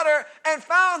the water and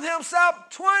found himself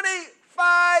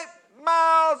 25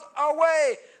 miles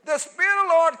away. The Spirit of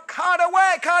the Lord caught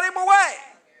him away.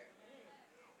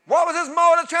 What was his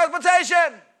mode of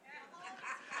transportation?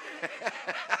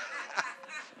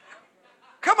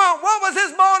 Come on, what was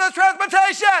his mode of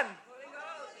transportation?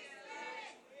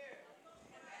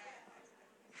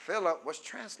 Philip was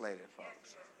translated,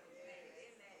 folks.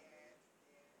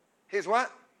 His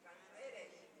what?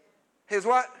 His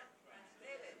what?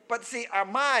 But see, our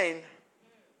mind,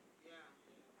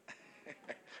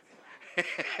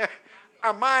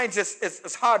 our mind just,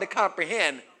 it's hard to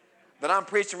comprehend that I'm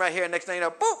preaching right here, and next thing you know,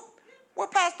 boop, where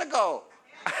Pastor go?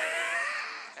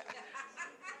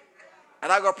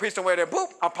 And I go preach somewhere there, boop,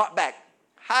 I'll pop back.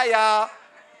 Hi, y'all.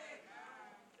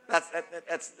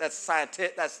 That's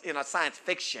scientific, that's science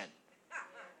fiction.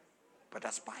 But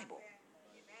that's Bible.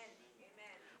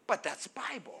 But that's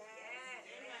Bible.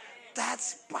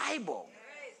 That's Bible.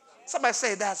 Somebody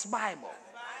say that's Bible.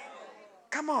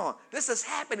 Come on. This is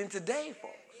happening today,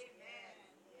 folks.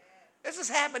 This is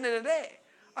happening today.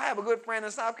 I have a good friend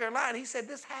in South Carolina. He said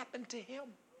this happened to him.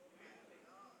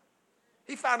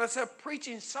 He found himself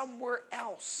preaching somewhere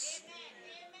else.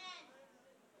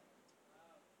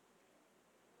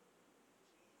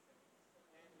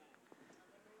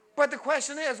 But the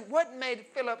question is, what made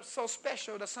Philip so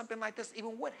special that something like this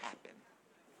even would happen?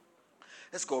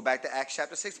 Let's go back to Acts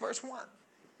chapter 6, verse 1,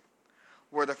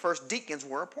 where the first deacons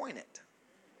were appointed.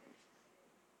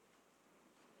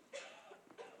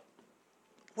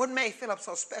 What made Philip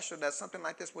so special that something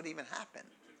like this would even happen?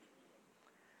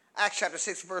 Acts chapter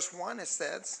 6, verse 1, it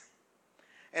says,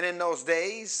 and in those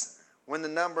days, when the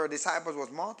number of disciples was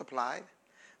multiplied,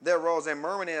 there arose a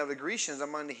murmuring of the Grecians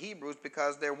among the Hebrews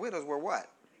because their widows were what?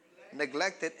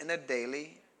 Neglected in the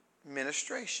daily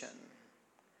ministration.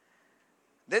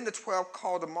 Then the 12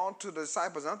 called the multitude of the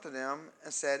disciples unto them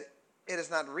and said, it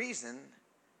is not reason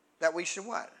that we should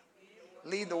what?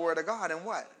 Lead the word of God and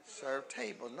what? Serve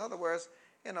tables. In other words,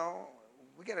 we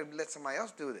got to let somebody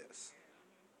else do this.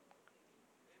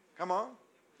 Come on.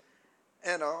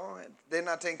 They're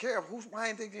not taken care of. Why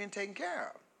ain't they being taken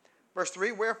care of? Verse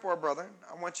 3, wherefore, brethren,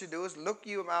 I want you to do is look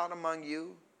you out among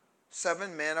you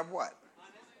 7 men of what?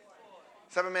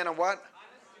 7 men of what?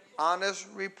 Honest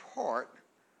report.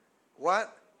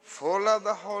 What? Full of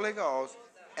the Holy Ghost.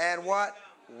 And what?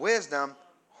 Wisdom,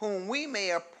 whom we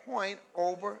may appoint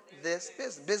over this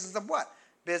business. Business of what?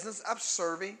 Business of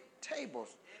serving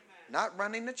tables. Not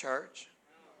running the church.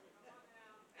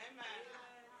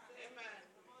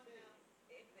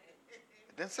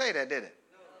 It didn't say that, did it?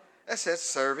 It says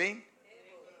serving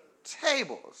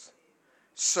tables.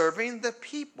 Serving the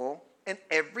people in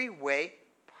every way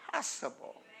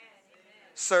possible.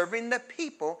 Serving the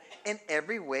people in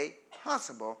every way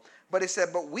possible. But it said,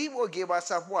 but we will give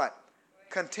ourselves what?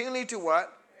 Continually to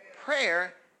what?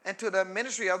 Prayer and to the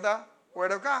ministry of the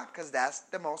Word of God. Because that's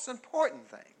the most important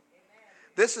thing.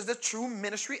 This is the true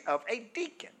ministry of a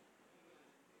deacon.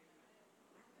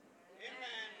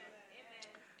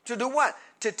 To do what?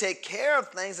 To take care of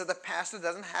things that the pastor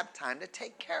doesn't have time to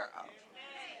take care of.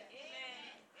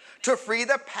 To free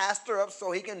the pastor up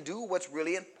so he can do what's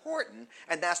really important.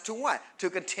 And that's to what? To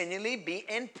continually be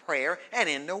in prayer and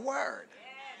in the Word.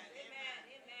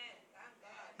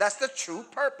 That's the true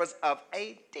purpose of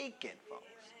a deacon, folks.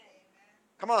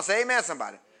 Come on, say amen,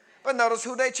 somebody. But notice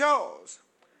who they chose.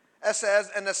 It says,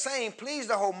 and the same pleased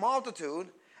the whole multitude,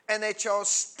 and they chose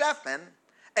Stephen,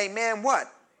 a man what?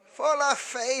 Full of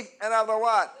faith and of the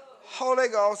what? Holy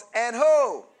Ghost. And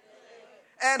who?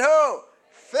 And who?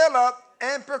 Philip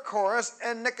and Prochorus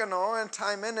and Nicanor and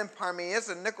Timon and Parmenas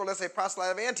and Nicholas, a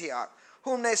proselyte of Antioch,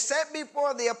 whom they set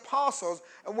before the apostles,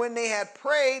 and when they had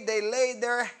prayed, they laid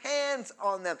their hands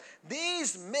on them.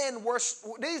 These men were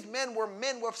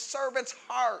men with servants'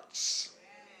 hearts.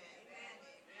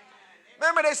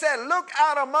 Remember, they said, look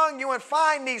out among you and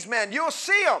find these men. You'll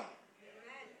see them.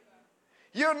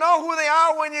 You'll know who they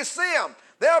are when you see them.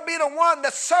 They'll be the one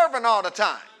that's serving all the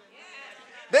time.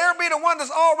 They'll be the one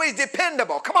that's always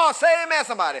dependable. Come on, say amen,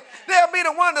 somebody. They'll be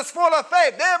the one that's full of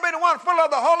faith. They'll be the one full of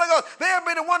the Holy Ghost. They'll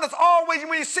be the one that's always,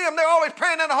 when you see them, they're always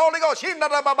praying in the Holy Ghost. They'll be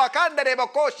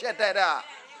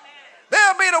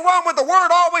the one with the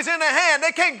word always in their hand.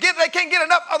 They can't get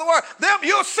enough of the word.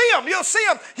 You'll see them. You'll see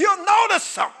them. You'll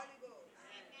notice them.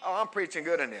 Oh, I'm preaching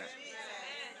good in there.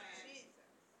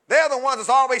 They're the ones that's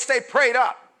always stay prayed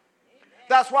up.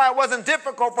 That's why it wasn't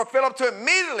difficult for Philip to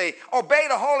immediately obey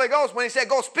the Holy Ghost when he said,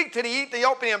 go speak to the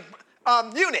Ethiopian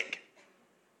eunuch.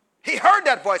 He heard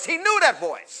that voice. He knew that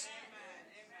voice.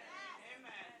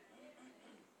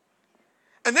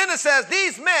 And then it says,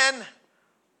 these men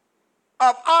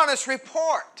of honest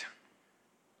report.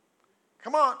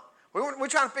 Come on. We're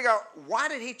trying to figure out, why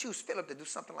did he choose Philip to do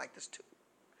something like this too?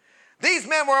 These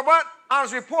men were what?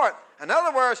 Honest report. In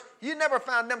other words, you never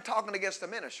found them talking against the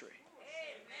ministry.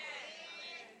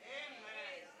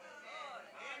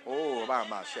 Oh,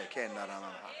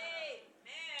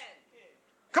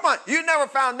 come on, you never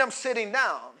found them sitting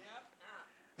down.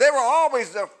 They were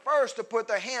always the first to put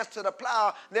their hands to the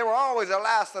plow. They were always the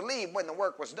last to leave when the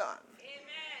work was done.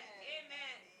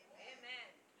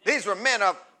 These were men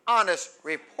of honest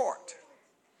report.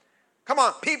 Come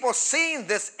on, people seen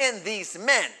this in these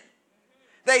men.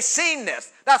 They seen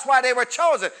this. That's why they were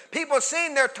chosen. People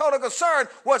seen their total concern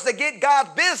was to get God's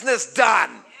business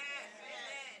done.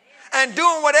 And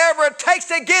doing whatever it takes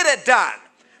to get it done.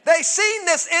 They seen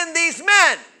this in these men.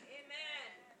 Amen.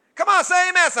 Come on, say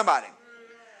amen, somebody.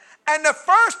 And the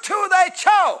first two they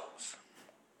chose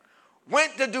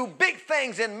went to do big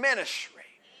things in ministry.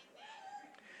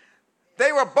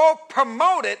 They were both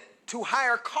promoted to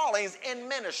higher callings in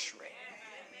ministry.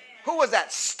 Who was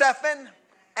that? Stephen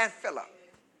and Philip.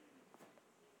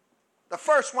 The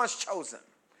first one's chosen.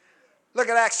 Look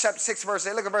at Acts chapter 6, verse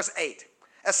 8. Look at verse 8.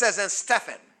 It says, and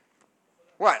Stephen,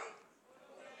 what?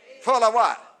 Full of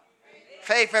what?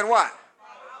 Faith and what?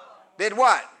 Did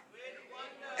what?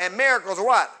 And miracles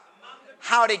what?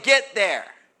 How to get there.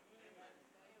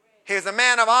 He's a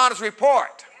man of honest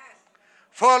report.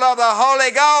 Full of the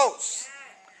Holy Ghost.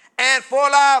 And full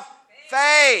of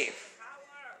faith.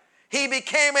 He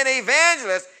became an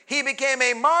evangelist. He became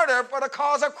a martyr for the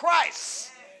cause of Christ.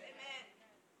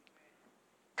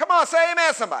 Come on, say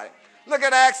amen, somebody. Look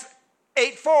at Acts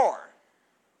 8:4.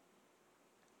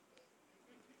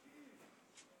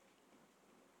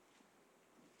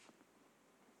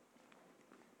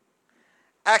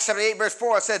 Acts chapter 8, verse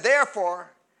 4 said,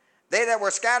 therefore, they that were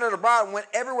scattered abroad went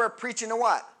everywhere preaching the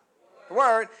what? The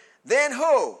word. Then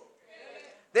who?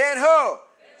 Then who?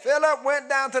 Philip went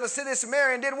down to the city of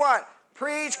Samaria and did what?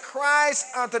 Preach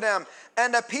Christ unto them.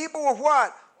 And the people with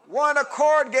what? One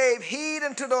accord gave heed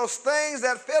unto those things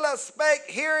that Philip spake,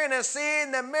 hearing and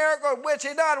seeing the miracle which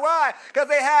he done. Why? Because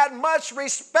they had much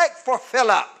respect for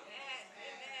Philip.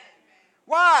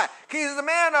 Why? He was a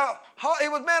man of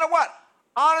what?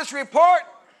 Honest report,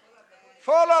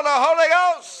 full of the Holy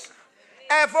Ghost,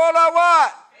 and full of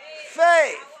what?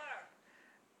 Faith.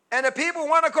 And the people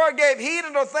one accord gave heed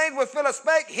unto those things which Philip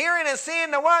spake, hearing and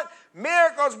seeing the what?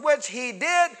 Miracles which he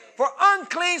did. For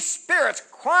unclean spirits,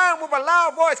 crying with a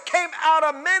loud voice, came out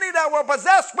of many that were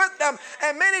possessed with them,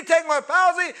 and many taken with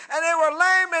palsy, and they were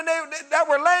lame, and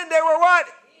they were what?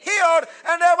 healed,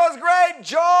 and there was great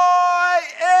joy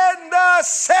in the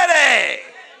city.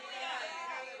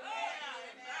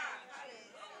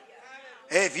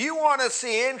 If you want to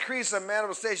see increase of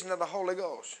manifestation of the Holy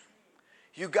Ghost,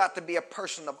 you got to be a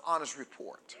person of honest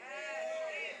report.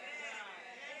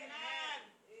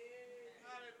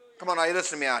 Come on, now you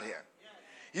listen to me out here.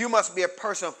 You must be a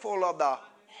person full of the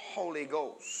Holy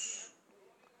Ghost.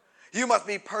 You must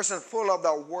be a person full of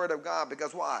the Word of God,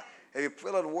 because why? If you're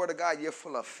full of the Word of God, you're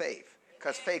full of faith,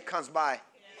 because faith comes by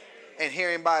and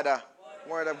hearing by the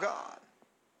Word of God.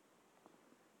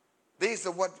 These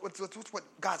are what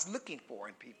God's looking for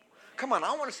in people. Come on,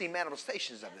 I want to see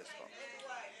manifestations of this, folks.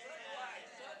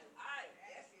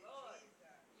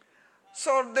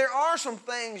 So there are some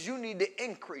things you need to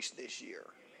increase this year.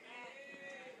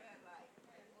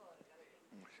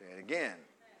 Say it again.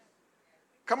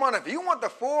 Come on, if you want the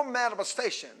full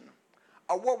manifestation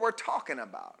of what we're talking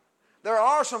about, there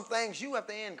are some things you have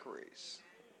to increase,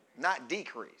 not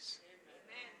decrease.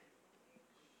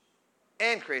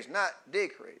 Increase, not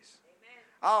decrease.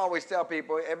 I always tell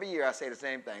people, every year I say the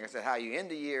same thing. I said, how you end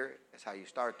the year is how you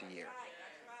start the year.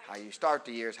 How you start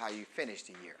the year is how you finish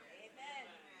the year.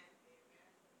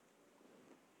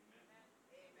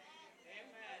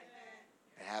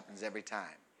 It happens every time.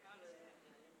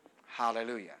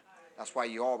 Hallelujah. That's why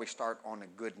you always start on a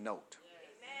good note.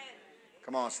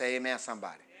 Come on, say amen,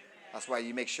 somebody. That's why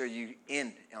you make sure you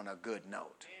end on a good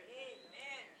note.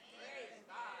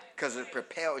 Because it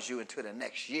propels you into the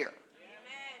next year.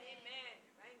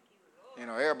 You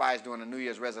know, everybody's doing a New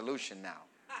Year's resolution now.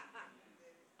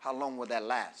 How long will that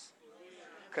last?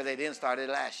 Because they didn't start it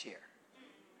last year.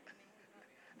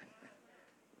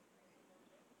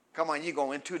 Come on, you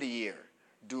go into the year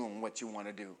doing what you want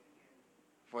to do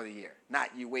for the year. Not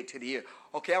you wait till the year.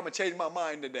 Okay, I'm going to change my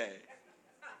mind today.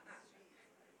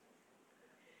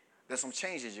 There's some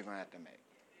changes you're going to have to make.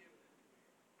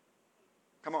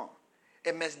 Come on.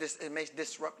 It may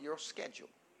disrupt your schedule.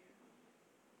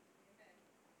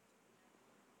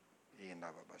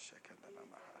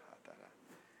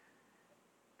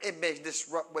 It may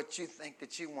disrupt what you think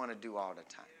that you want to do all the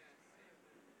time.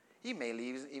 You may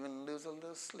even lose a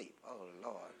little sleep. Oh,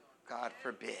 Lord, God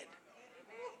forbid.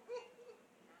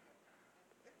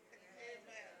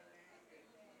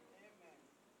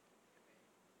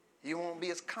 You won't be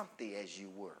as comfy as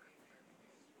you were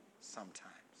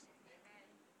sometimes.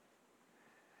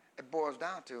 It boils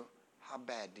down to, how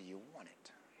bad do you want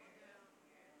it?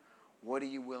 What are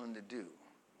you willing to do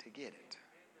to get it?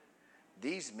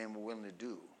 These men were willing to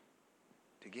do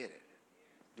to get it.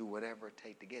 Do whatever it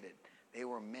takes to get it. They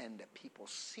were men that people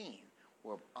seen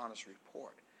were of honest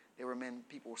report. They were men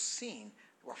people seen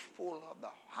were full of the...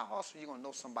 How else are you going to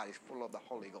know somebody's full of the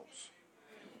Holy Ghost?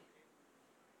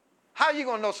 How are you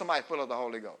going to know somebody's full of the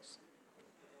Holy Ghost?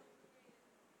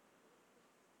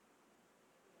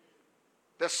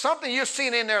 There's something you're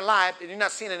seeing in their life that you're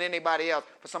not seeing in anybody else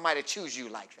for somebody to choose you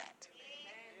like that.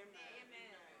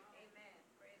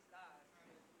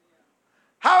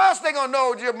 How else are they going to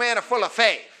know you're a man full of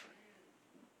faith?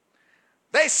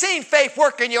 They seen faith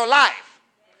work in your life.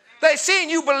 They seen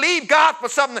you believe God for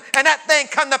something and that thing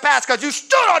come to pass because you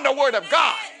stood on the Word of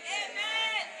God.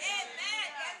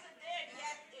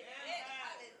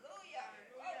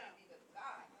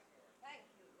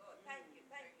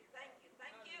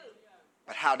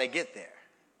 But how they get there?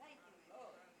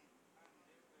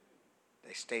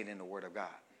 They stayed in the Word of God.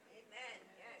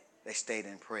 They stayed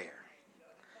in prayer.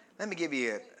 Let me give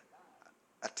you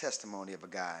a testimony of a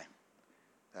guy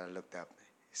that I looked up.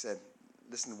 He said,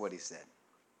 listen to what he said.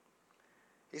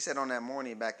 He said, on that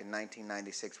morning back in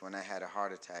 1996 when I had a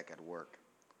heart attack at work,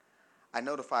 I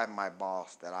notified my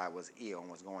boss that I was ill and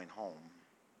was going home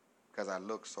because I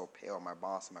looked so pale. My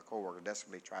boss and my coworker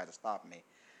desperately tried to stop me.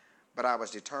 But I was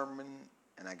determined,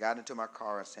 and I got into my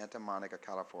car in Santa Monica,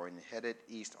 California, and headed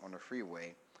east on the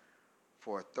freeway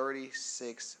for a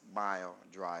 36-mile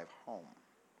drive home.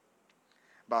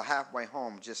 About halfway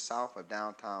home, just south of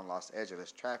downtown Los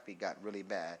Angeles, traffic got really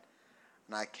bad,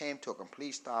 and I came to a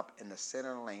complete stop in the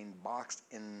center lane, boxed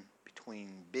in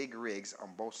between big rigs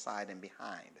on both sides and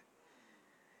behind.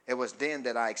 It was then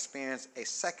that I experienced a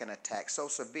second attack so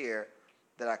severe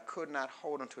that I could not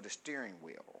hold onto the steering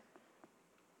wheel.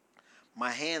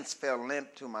 My hands fell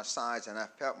limp to my sides, and I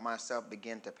felt myself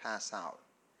begin to pass out.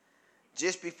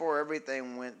 Just before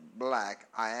everything went black,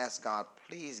 I asked God,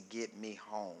 please get me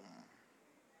home.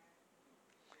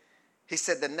 He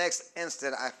said the next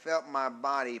instant I felt my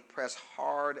body press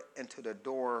hard into the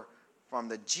door from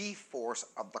the G-force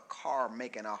of the car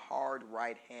making a hard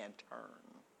right-hand turn.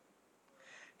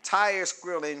 Tires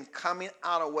squealing, coming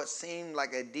out of what seemed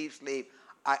like a deep sleep,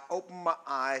 I opened my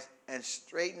eyes and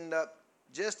straightened up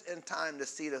just in time to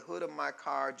see the hood of my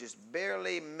car just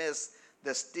barely miss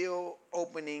the still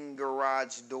opening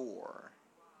garage door.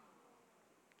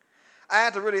 I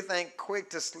had to really think quick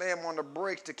to slam on the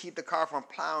brakes to keep the car from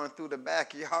plowing through the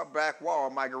back wall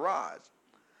of my garage.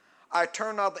 I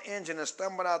turned out the engine and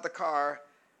stumbled out the car,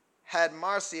 had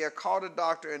Marcia call the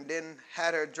doctor, and then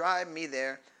had her drive me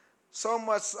there. So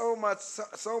much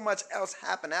else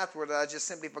happened afterward that I just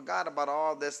simply forgot about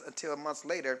all this until months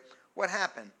later. What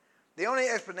happened? The only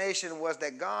explanation was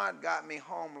that God got me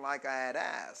home like I had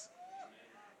asked.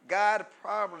 God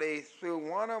probably, through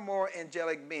one or more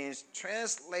angelic beings,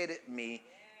 translated me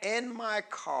in my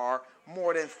car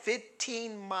more than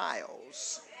 15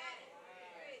 miles,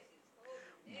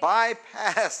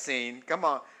 bypassing,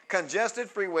 congested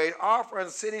freeways,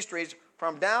 off-road city streets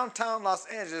from downtown Los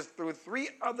Angeles through 3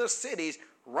 other cities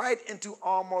right into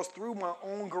almost through my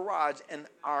own garage in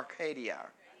Arcadia.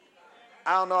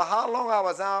 I don't know how long I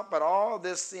was out, but all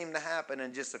this seemed to happen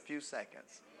in just a few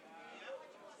seconds.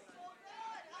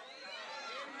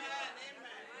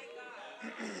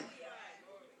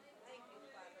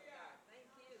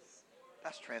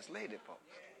 That's translated, folks.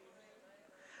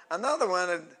 Another one,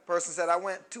 a person said, I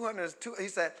went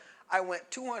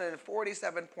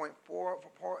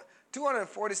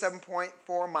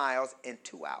 247.4 miles in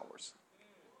 2 hours.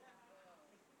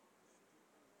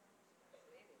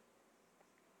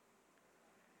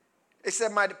 It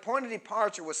said my point of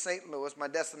departure was St. Louis. My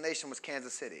destination was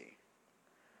Kansas City.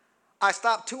 I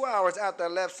stopped 2 hours after I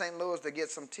left St. Louis to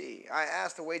get some tea. I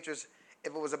asked the waitress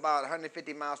if it was about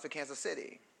 150 miles to Kansas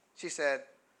City. She said,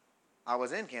 I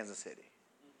was in Kansas City.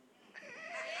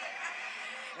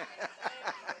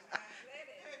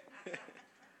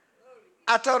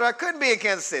 I told her I couldn't be in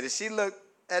Kansas City. She looked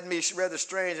at me rather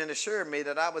strange and assured me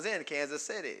that I was in Kansas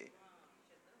City.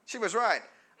 She was right.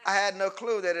 I had no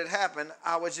clue that it happened.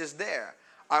 I was just there.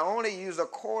 I only used a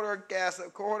quarter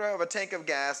of a tank of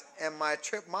gas, and my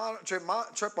tripometer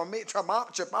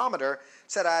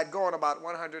said I had gone about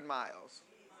 100 miles.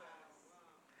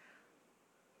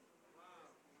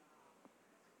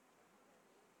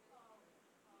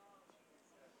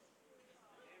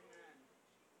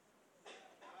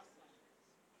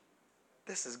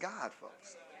 This is God,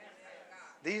 folks.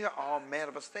 These are all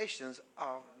manifestations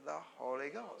of the Holy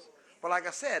Ghost. But like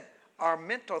I said, our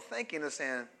mental thinking is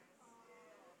saying,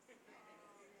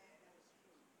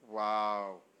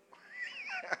 wow,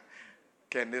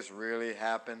 can this really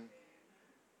happen?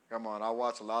 Come on, I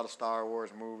watch a lot of Star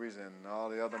Wars movies and all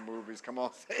the other movies. Come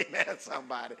on, say amen,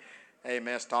 somebody. Hey,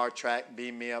 man, Star Trek,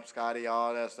 beam me up, Scotty,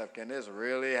 all that stuff. Can this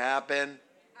really happen?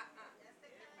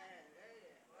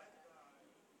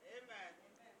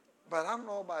 But I don't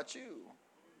know about you.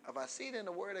 If I see it in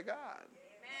the Word of God,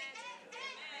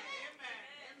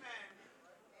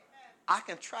 I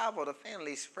can travel to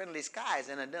friendly skies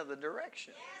in another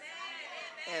direction,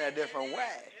 in a different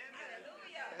way.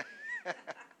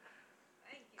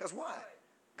 Because why?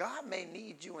 God may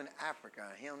need you in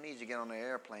Africa. He don't need you to get on an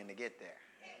airplane to get there.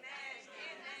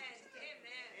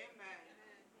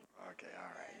 Okay,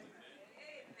 all right.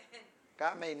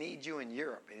 God may need you in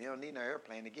Europe, and he don't need no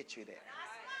airplane to get you there.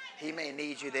 He may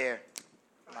need you there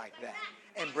like that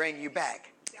and bring you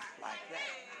back like that.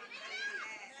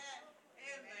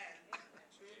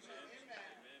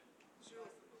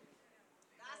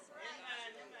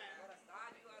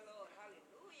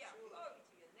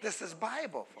 This is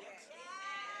Bible, folks.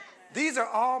 These are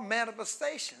all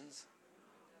manifestations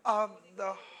of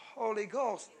the Holy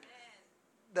Ghost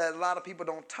that a lot of people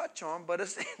don't touch on, but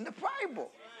it's in the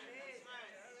Bible.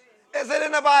 Is it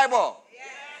in the Bible?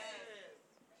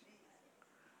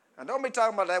 And don't be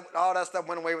talking about that, all that stuff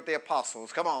went away with the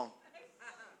apostles. Come on.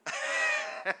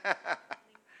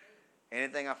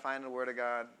 Anything I find in the Word of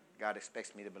God, God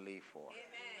expects me to believe for.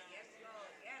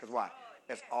 Because why?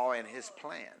 It's all in His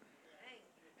plan.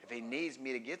 If He needs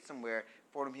me to get somewhere,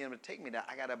 for Him to take me there,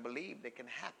 I got to believe that can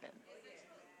happen.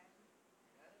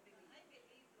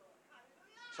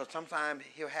 So sometimes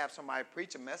He'll have somebody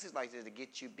preach a message like this to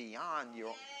get you beyond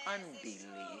your unbelief.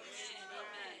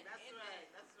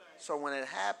 So when it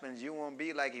happens, you won't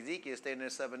be like Ezekiel staying there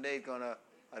 7 days going to,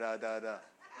 what happened?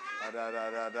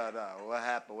 What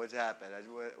happened?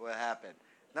 What happened?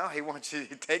 No, He wants you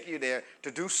to take you there to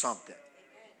do something.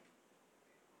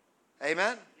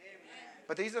 Amen?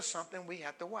 But these are something we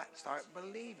have to what? Start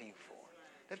believing for.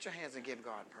 Lift your hands and give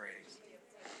God praise.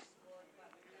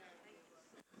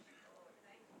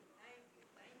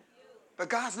 But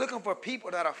God's looking for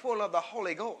people that are full of the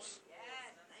Holy Ghost.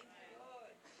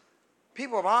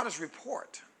 People of honest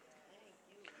report.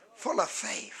 Full of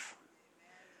faith.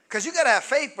 Because you got to have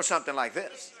faith for something like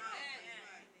this.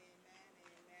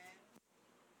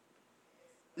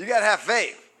 You got to have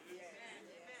faith.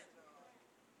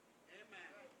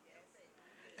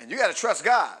 And you got to trust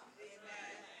God.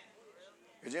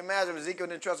 Could you imagine if Ezekiel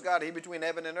didn't trust God? He between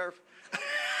heaven and earth.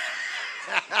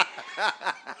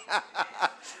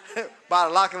 By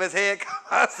the lock of his head, come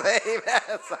on, say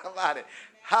amen, somebody.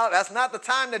 That's not the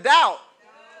time to doubt.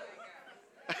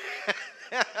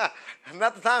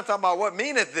 Not the time to talk about what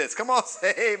meaneth this. Come on,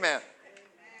 say amen.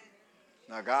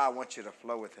 Now, God wants you to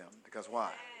flow with him. Because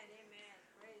why?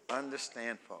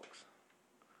 Understand, folks,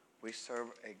 we serve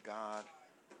a God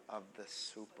of the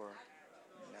supernatural.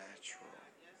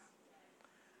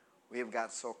 We have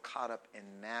got so caught up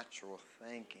in natural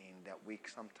thinking that we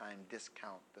sometimes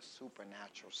discount the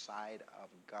supernatural side of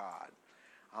God.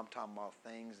 I'm talking about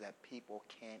things that people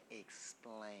can't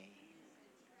explain.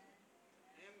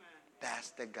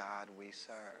 That's the God we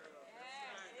serve.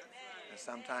 And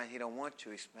sometimes he don't want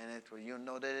you to explain it, so you'll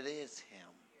know that it is him.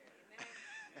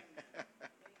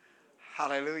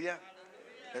 Hallelujah.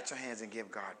 Lift your hands and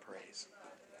give God praise.